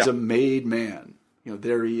 He's a made man.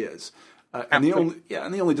 There he is. And the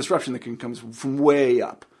only disruption that can come from way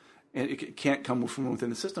up. And it can't come from within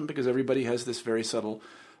the system because everybody has this very subtle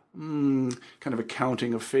kind of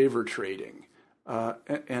accounting of favor trading.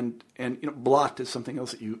 And blot is something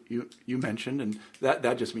else that you mentioned, and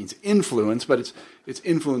that just means influence, but it's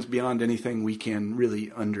influence beyond anything we can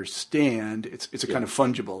really understand. It's a kind of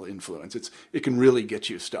fungible influence. It can really get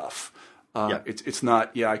you stuff. It's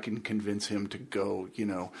not, I can convince him to go,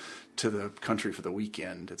 to the country for the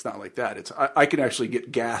weekend. It's not like that. I can actually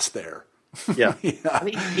get gas there. Yeah. I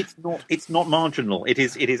mean, it's not marginal. It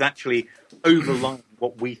is actually overlying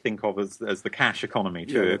what we think of as the cash economy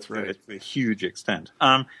to a huge extent.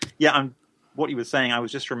 What you were saying, I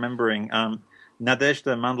was just remembering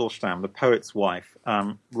Nadezhda Mandelstam, the poet's wife,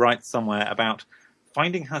 writes somewhere about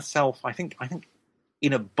finding herself, I think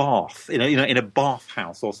in a bath, in a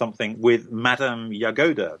bathhouse or something with Madame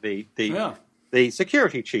Yagoda, the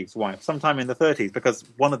security chief's wife, sometime in the 30s, because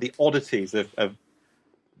one of the oddities of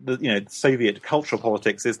the Soviet cultural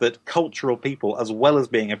politics is that cultural people, as well as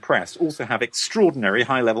being oppressed, also have extraordinary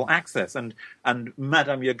high-level access. And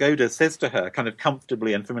Madame Yagoda says to her, kind of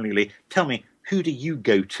comfortably and familiarly, "Tell me, who do you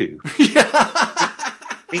go to?"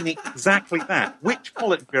 Meaning exactly that. Which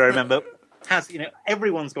Politburo member has,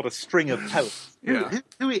 everyone's got a string of poets. Yeah.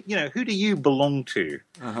 Who do you belong to?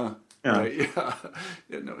 Uh-huh. Right. Yeah.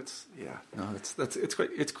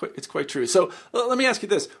 It's quite true. So let me ask you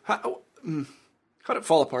this: how did it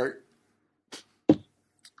fall apart?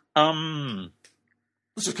 Let's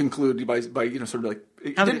just conclude by sort of like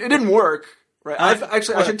it didn't work, right? I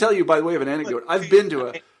should tell you by way of an anecdote. I've been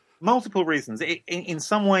to multiple reasons. In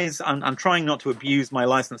some ways, I'm trying not to abuse my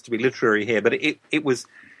license to be literary here, but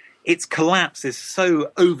its collapse is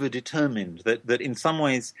so overdetermined that in some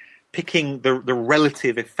ways picking the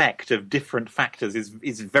relative effect of different factors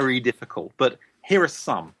is very difficult. But here are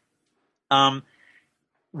some.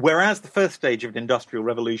 Whereas the first stage of an industrial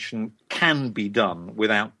revolution can be done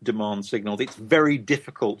without demand signals, it's very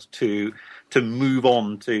difficult to move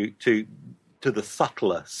on to the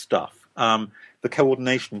subtler stuff. The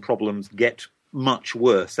coordination problems get much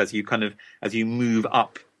worse as you move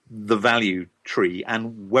up the value tree.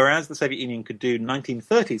 And whereas the Soviet Union could do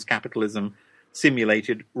 1930s capitalism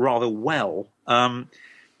simulated rather well,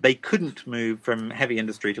 they couldn't move from heavy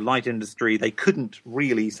industry to light industry. They couldn't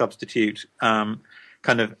really substitute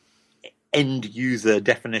kind of end user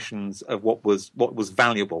definitions of what was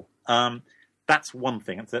valuable. That's one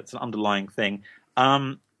thing. That's an underlying thing.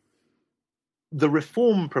 The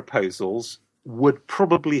reform proposals would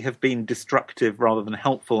probably have been destructive rather than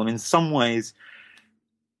helpful, and in some ways,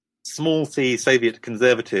 small c Soviet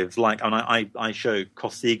conservatives I show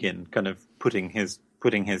Kosygin kind of putting his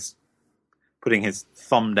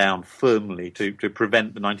thumb down firmly to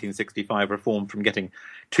prevent the 1965 reform from getting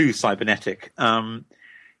too cybernetic.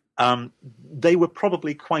 They were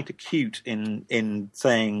probably quite acute in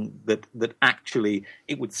saying that actually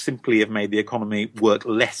it would simply have made the economy work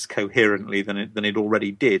less coherently than it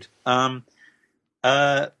already did.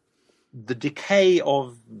 The decay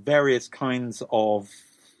of various kinds of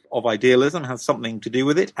idealism has something to do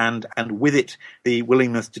with it, and with it the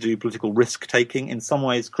willingness to do political risk taking. In some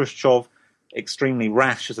ways, Khrushchev, extremely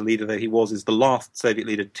rash as a leader that he was, is the last Soviet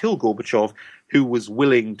leader till Gorbachev who was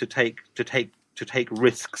willing to take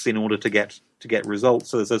risks in order to get results.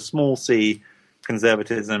 So there's a small c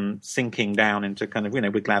conservatism sinking down into kind of,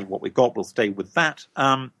 we're glad of what we've got, we'll stay with that.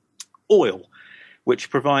 Oil, which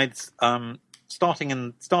provides starting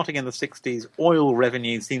in the 60s, oil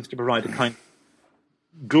revenue seems to provide a kind of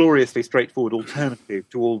gloriously straightforward alternative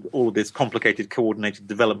to all of this complicated coordinated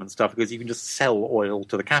development stuff, because you can just sell oil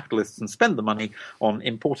to the capitalists and spend the money on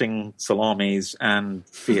importing salamis and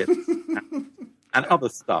Fiat and other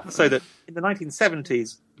stuff. So that in the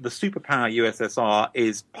 1970s, the superpower USSR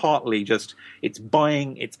is partly just it's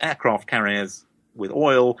buying its aircraft carriers with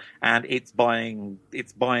oil, and it's buying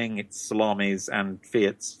its salamis and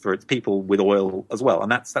Fiats for its people with oil as well,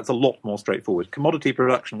 and that's a lot more straightforward. Commodity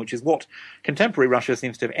production, which is what contemporary Russia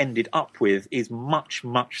seems to have ended up with, is much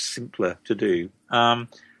simpler to do. And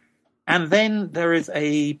then there is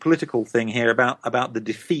a political thing here about the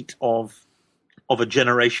defeat of a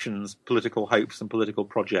generation's political hopes and political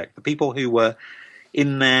project. The people who were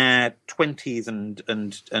in their 20s and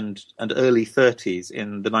early 30s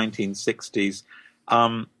in the 1960s,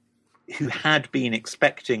 who had been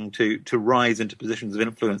expecting to rise into positions of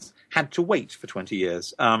influence, had to wait for 20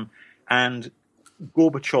 years. And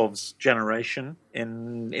Gorbachev's generation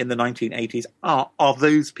in the 1980s are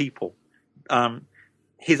those people.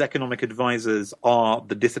 His economic advisors are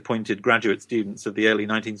the disappointed graduate students of the early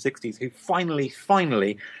 1960s who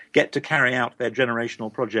finally get to carry out their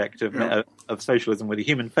generational project of socialism with a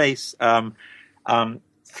human face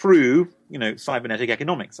through, cybernetic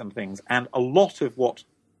economics and things. And a lot of what,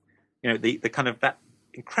 the kind of that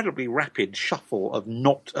incredibly rapid shuffle of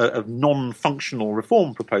non-functional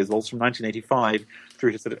reform proposals from 1985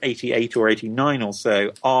 through to sort of 88 or 89 or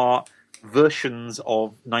so are versions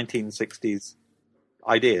of 1960s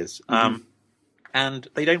ideas, and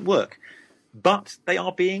they don't work, but they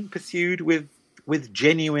are being pursued with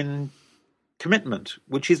genuine commitment,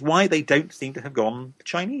 which is why they don't seem to have gone the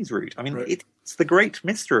Chinese route. I mean, right. It's the great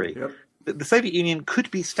mystery. Yep. The Soviet Union could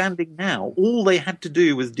be standing now. All they had to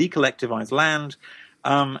do was decollectivize land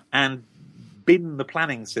and bin the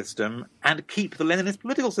planning system and keep the Leninist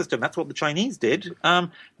political system. That's what the Chinese did.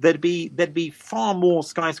 There'd be far more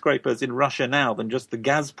skyscrapers in Russia now than just the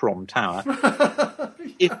Gazprom tower.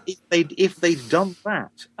 if they'd done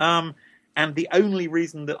that. And the only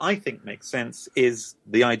reason that I think makes sense is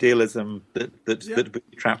the idealism that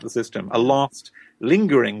trapped the system. A last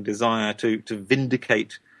lingering desire to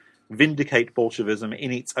vindicate Bolshevism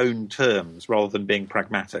in its own terms rather than being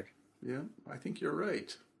pragmatic. Yeah, I think you're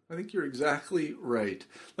right. I think you're exactly right.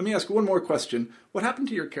 Let me ask one more question. What happened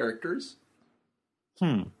to your characters?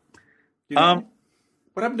 What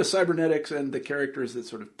happened to Cybernetics and the characters that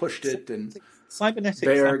sort of pushed it, and Cybernetics,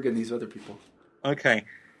 Berg and these other people? Okay.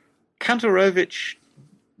 Kantorovich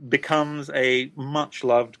becomes a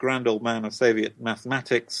much-loved grand old man of Soviet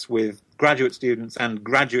mathematics with graduate students and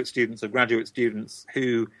graduate students of graduate students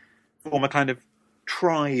who form a kind of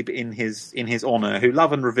tribe in his honor, who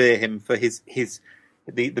love and revere him for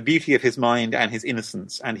the beauty of his mind and his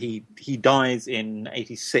innocence. And he dies in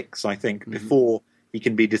 86, I think, before he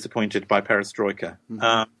can be disappointed by perestroika.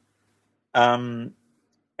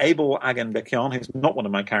 Abel Aganbekyan, who's not one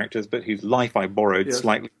of my characters, but whose life I borrowed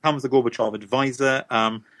slightly, becomes the Gorbachev advisor,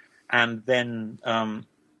 and then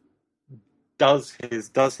does his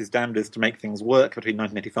damnedest to make things work between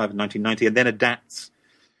 1985 and 1990, and then adapts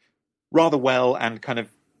rather well and kind of,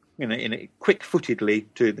 quick-footedly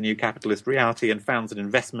to the new capitalist reality and founds an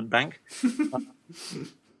investment bank.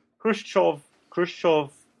 Khrushchev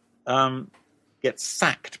gets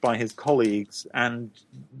sacked by his colleagues and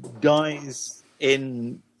dies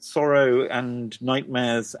in sorrow and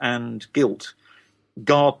nightmares and guilt,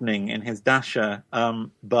 gardening in his dacha,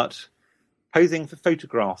 but posing for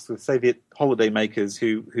photographs with Soviet holidaymakers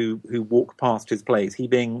who walk past his place. He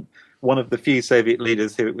being one of the few Soviet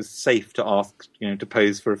leaders who it was safe to ask, to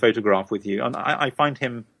pose for a photograph with you. And I find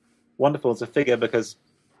him wonderful as a figure because,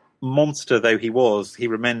 monster though he was, he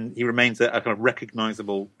remains a kind of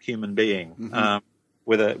recognizable human being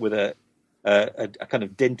with a kind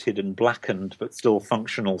of dented and blackened but still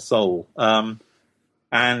functional soul.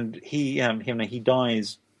 And he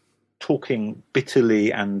dies talking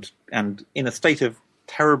bitterly and in a state of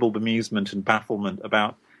terrible bemusement and bafflement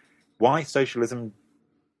about why socialism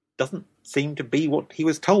doesn't seem to be what he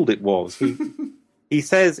was told it was. He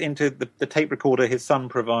says into the tape recorder his son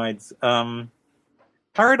provides,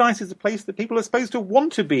 paradise is a place that people are supposed to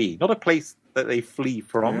want to be, not a place that they flee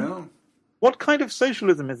from. Yeah. What kind of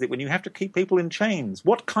socialism is it when you have to keep people in chains?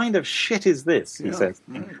 What kind of shit is this, he says,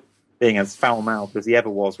 being as foul-mouthed as he ever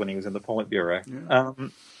was when he was in the Politburo.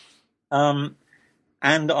 Yeah.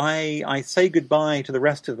 And I say goodbye to the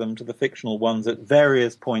rest of them, to the fictional ones, at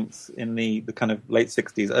various points in the kind of late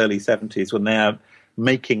 60s, early 70s, when they're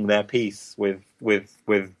making their peace with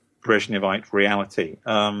Brezhnevite reality.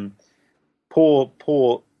 Poor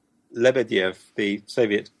Lebedev, the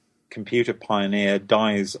Soviet computer pioneer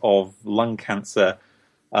dies of lung cancer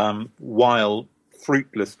while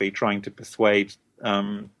fruitlessly trying to persuade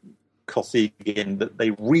Kosygin that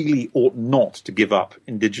they really ought not to give up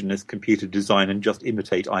indigenous computer design and just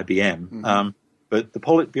imitate IBM. Mm-hmm. But the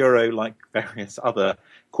Politburo, like various other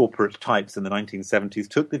corporate types in the 1970s,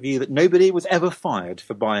 took the view that nobody was ever fired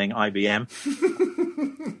for buying IBM.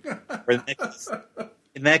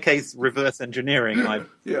 In their case, reverse engineering IBM.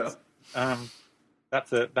 Yeah.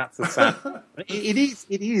 That's a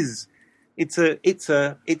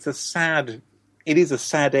sad. It is a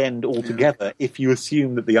sad end altogether if you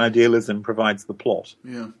assume that the idealism provides the plot.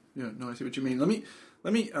 Yeah. No, I see what you mean. Let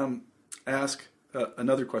me ask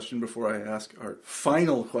another question before I ask our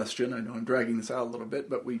final question. I know I'm dragging this out a little bit,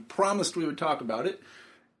 but we promised we would talk about it,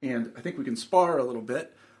 and I think we can spar a little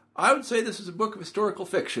bit. I would say this is a book of historical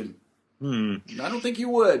fiction. I don't think you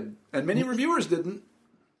would, and many reviewers didn't.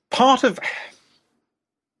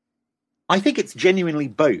 I think it's genuinely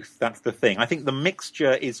both. That's the thing. I think the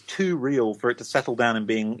mixture is too real for it to settle down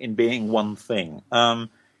in being one thing.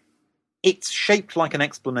 It's shaped like an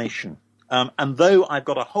explanation. And though I've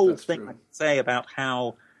got a whole thing I can say about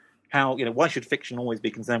how why should fiction always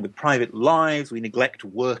be concerned with private lives? We neglect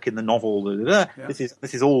work in the novel. Blah, blah, blah. Yeah. This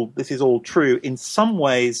is all true. In some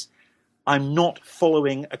ways, I'm not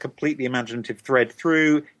following a completely imaginative thread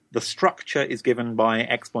through. The structure is given by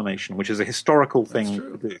explanation, which is a historical thing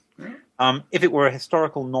to do. Yeah. If it were a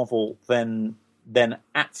historical novel, then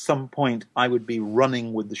at some point I would be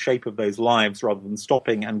running with the shape of those lives rather than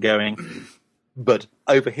stopping and going, but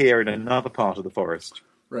over here in another part of the forest.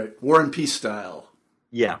 Right. War and Peace style.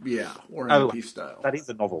 Yeah. Yeah. War and Peace style. That is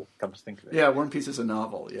a novel, come to think of it. Yeah, War and Peace is a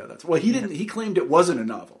novel. Yeah, he claimed it wasn't a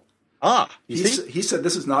novel. He said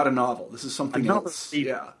this is not a novel. This is something else.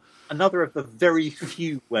 Yeah. Another of the very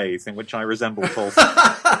few ways in which I resemble Tolstoy.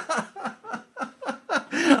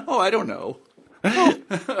 Oh, I don't know. I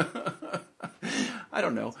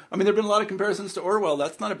don't know. I mean, there have been a lot of comparisons to Orwell.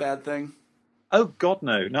 That's not a bad thing. Oh God,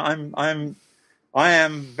 no. No, I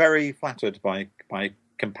am very flattered by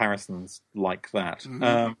comparisons like that.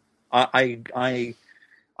 Mm-hmm.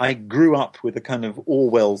 I grew up with a kind of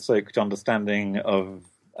Orwell-soaked understanding of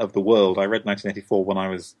the world. I read 1984 when I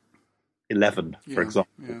was 11, for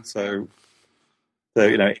example. Yeah. So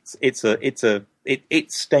it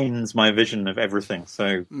stains my vision of everything.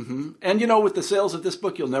 So, and with the sales of this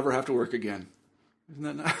book, you'll never have to work again.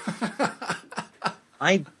 Isn't that?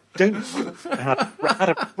 I don't know how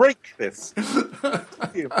to break this,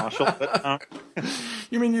 you, Marshall. But,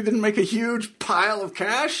 you mean you didn't make a huge pile of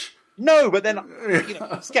cash? No, but then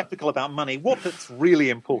I'm skeptical about money. What's really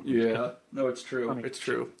important? Yeah, no, it's true. Money. It's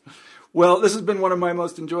true. Well, this has been one of my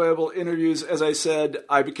most enjoyable interviews. As I said,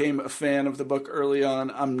 I became a fan of the book early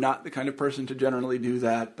on. I'm not the kind of person to generally do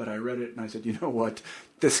that, but I read it and I said, you know what?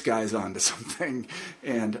 This guy's on to something,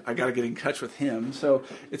 and I got to get in touch with him. So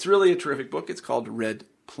it's really a terrific book. It's called Red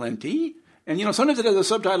Plenty, and sometimes it has a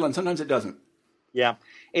subtitle and sometimes it doesn't. Yeah,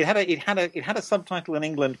 it had a subtitle in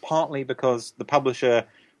England partly because the publisher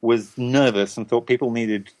was nervous and thought people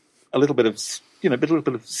needed a little bit of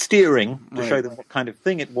steering to show them what kind of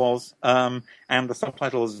thing it was, and the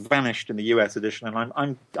subtitle has vanished in the US edition,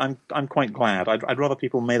 and I'm quite glad. I'd rather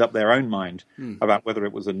people made up their own mind about whether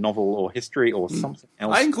it was a novel or history or something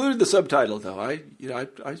else. I included the subtitle, though. I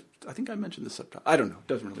think I mentioned the subtitle. I don't know. It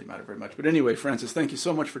doesn't really matter very much. But anyway, Francis, thank you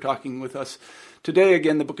so much for talking with us today.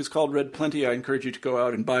 Again, the book is called Red Plenty. I encourage you to go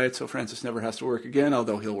out and buy it so Francis never has to work again,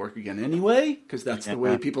 although he'll work again anyway, because that's the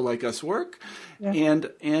way people like us work. Yeah.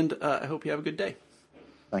 And I hope you have a good day.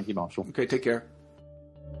 Thank you, Marshall. Okay, take care.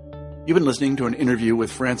 You've been listening to an interview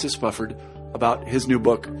with Francis Bufford about his new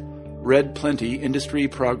book, Red Plenty, Industry,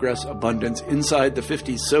 Progress, Abundance, Inside the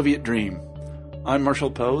 50s Soviet Dream. I'm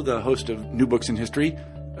Marshall Poe, the host of New Books in History.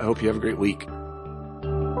 I hope you have a great week.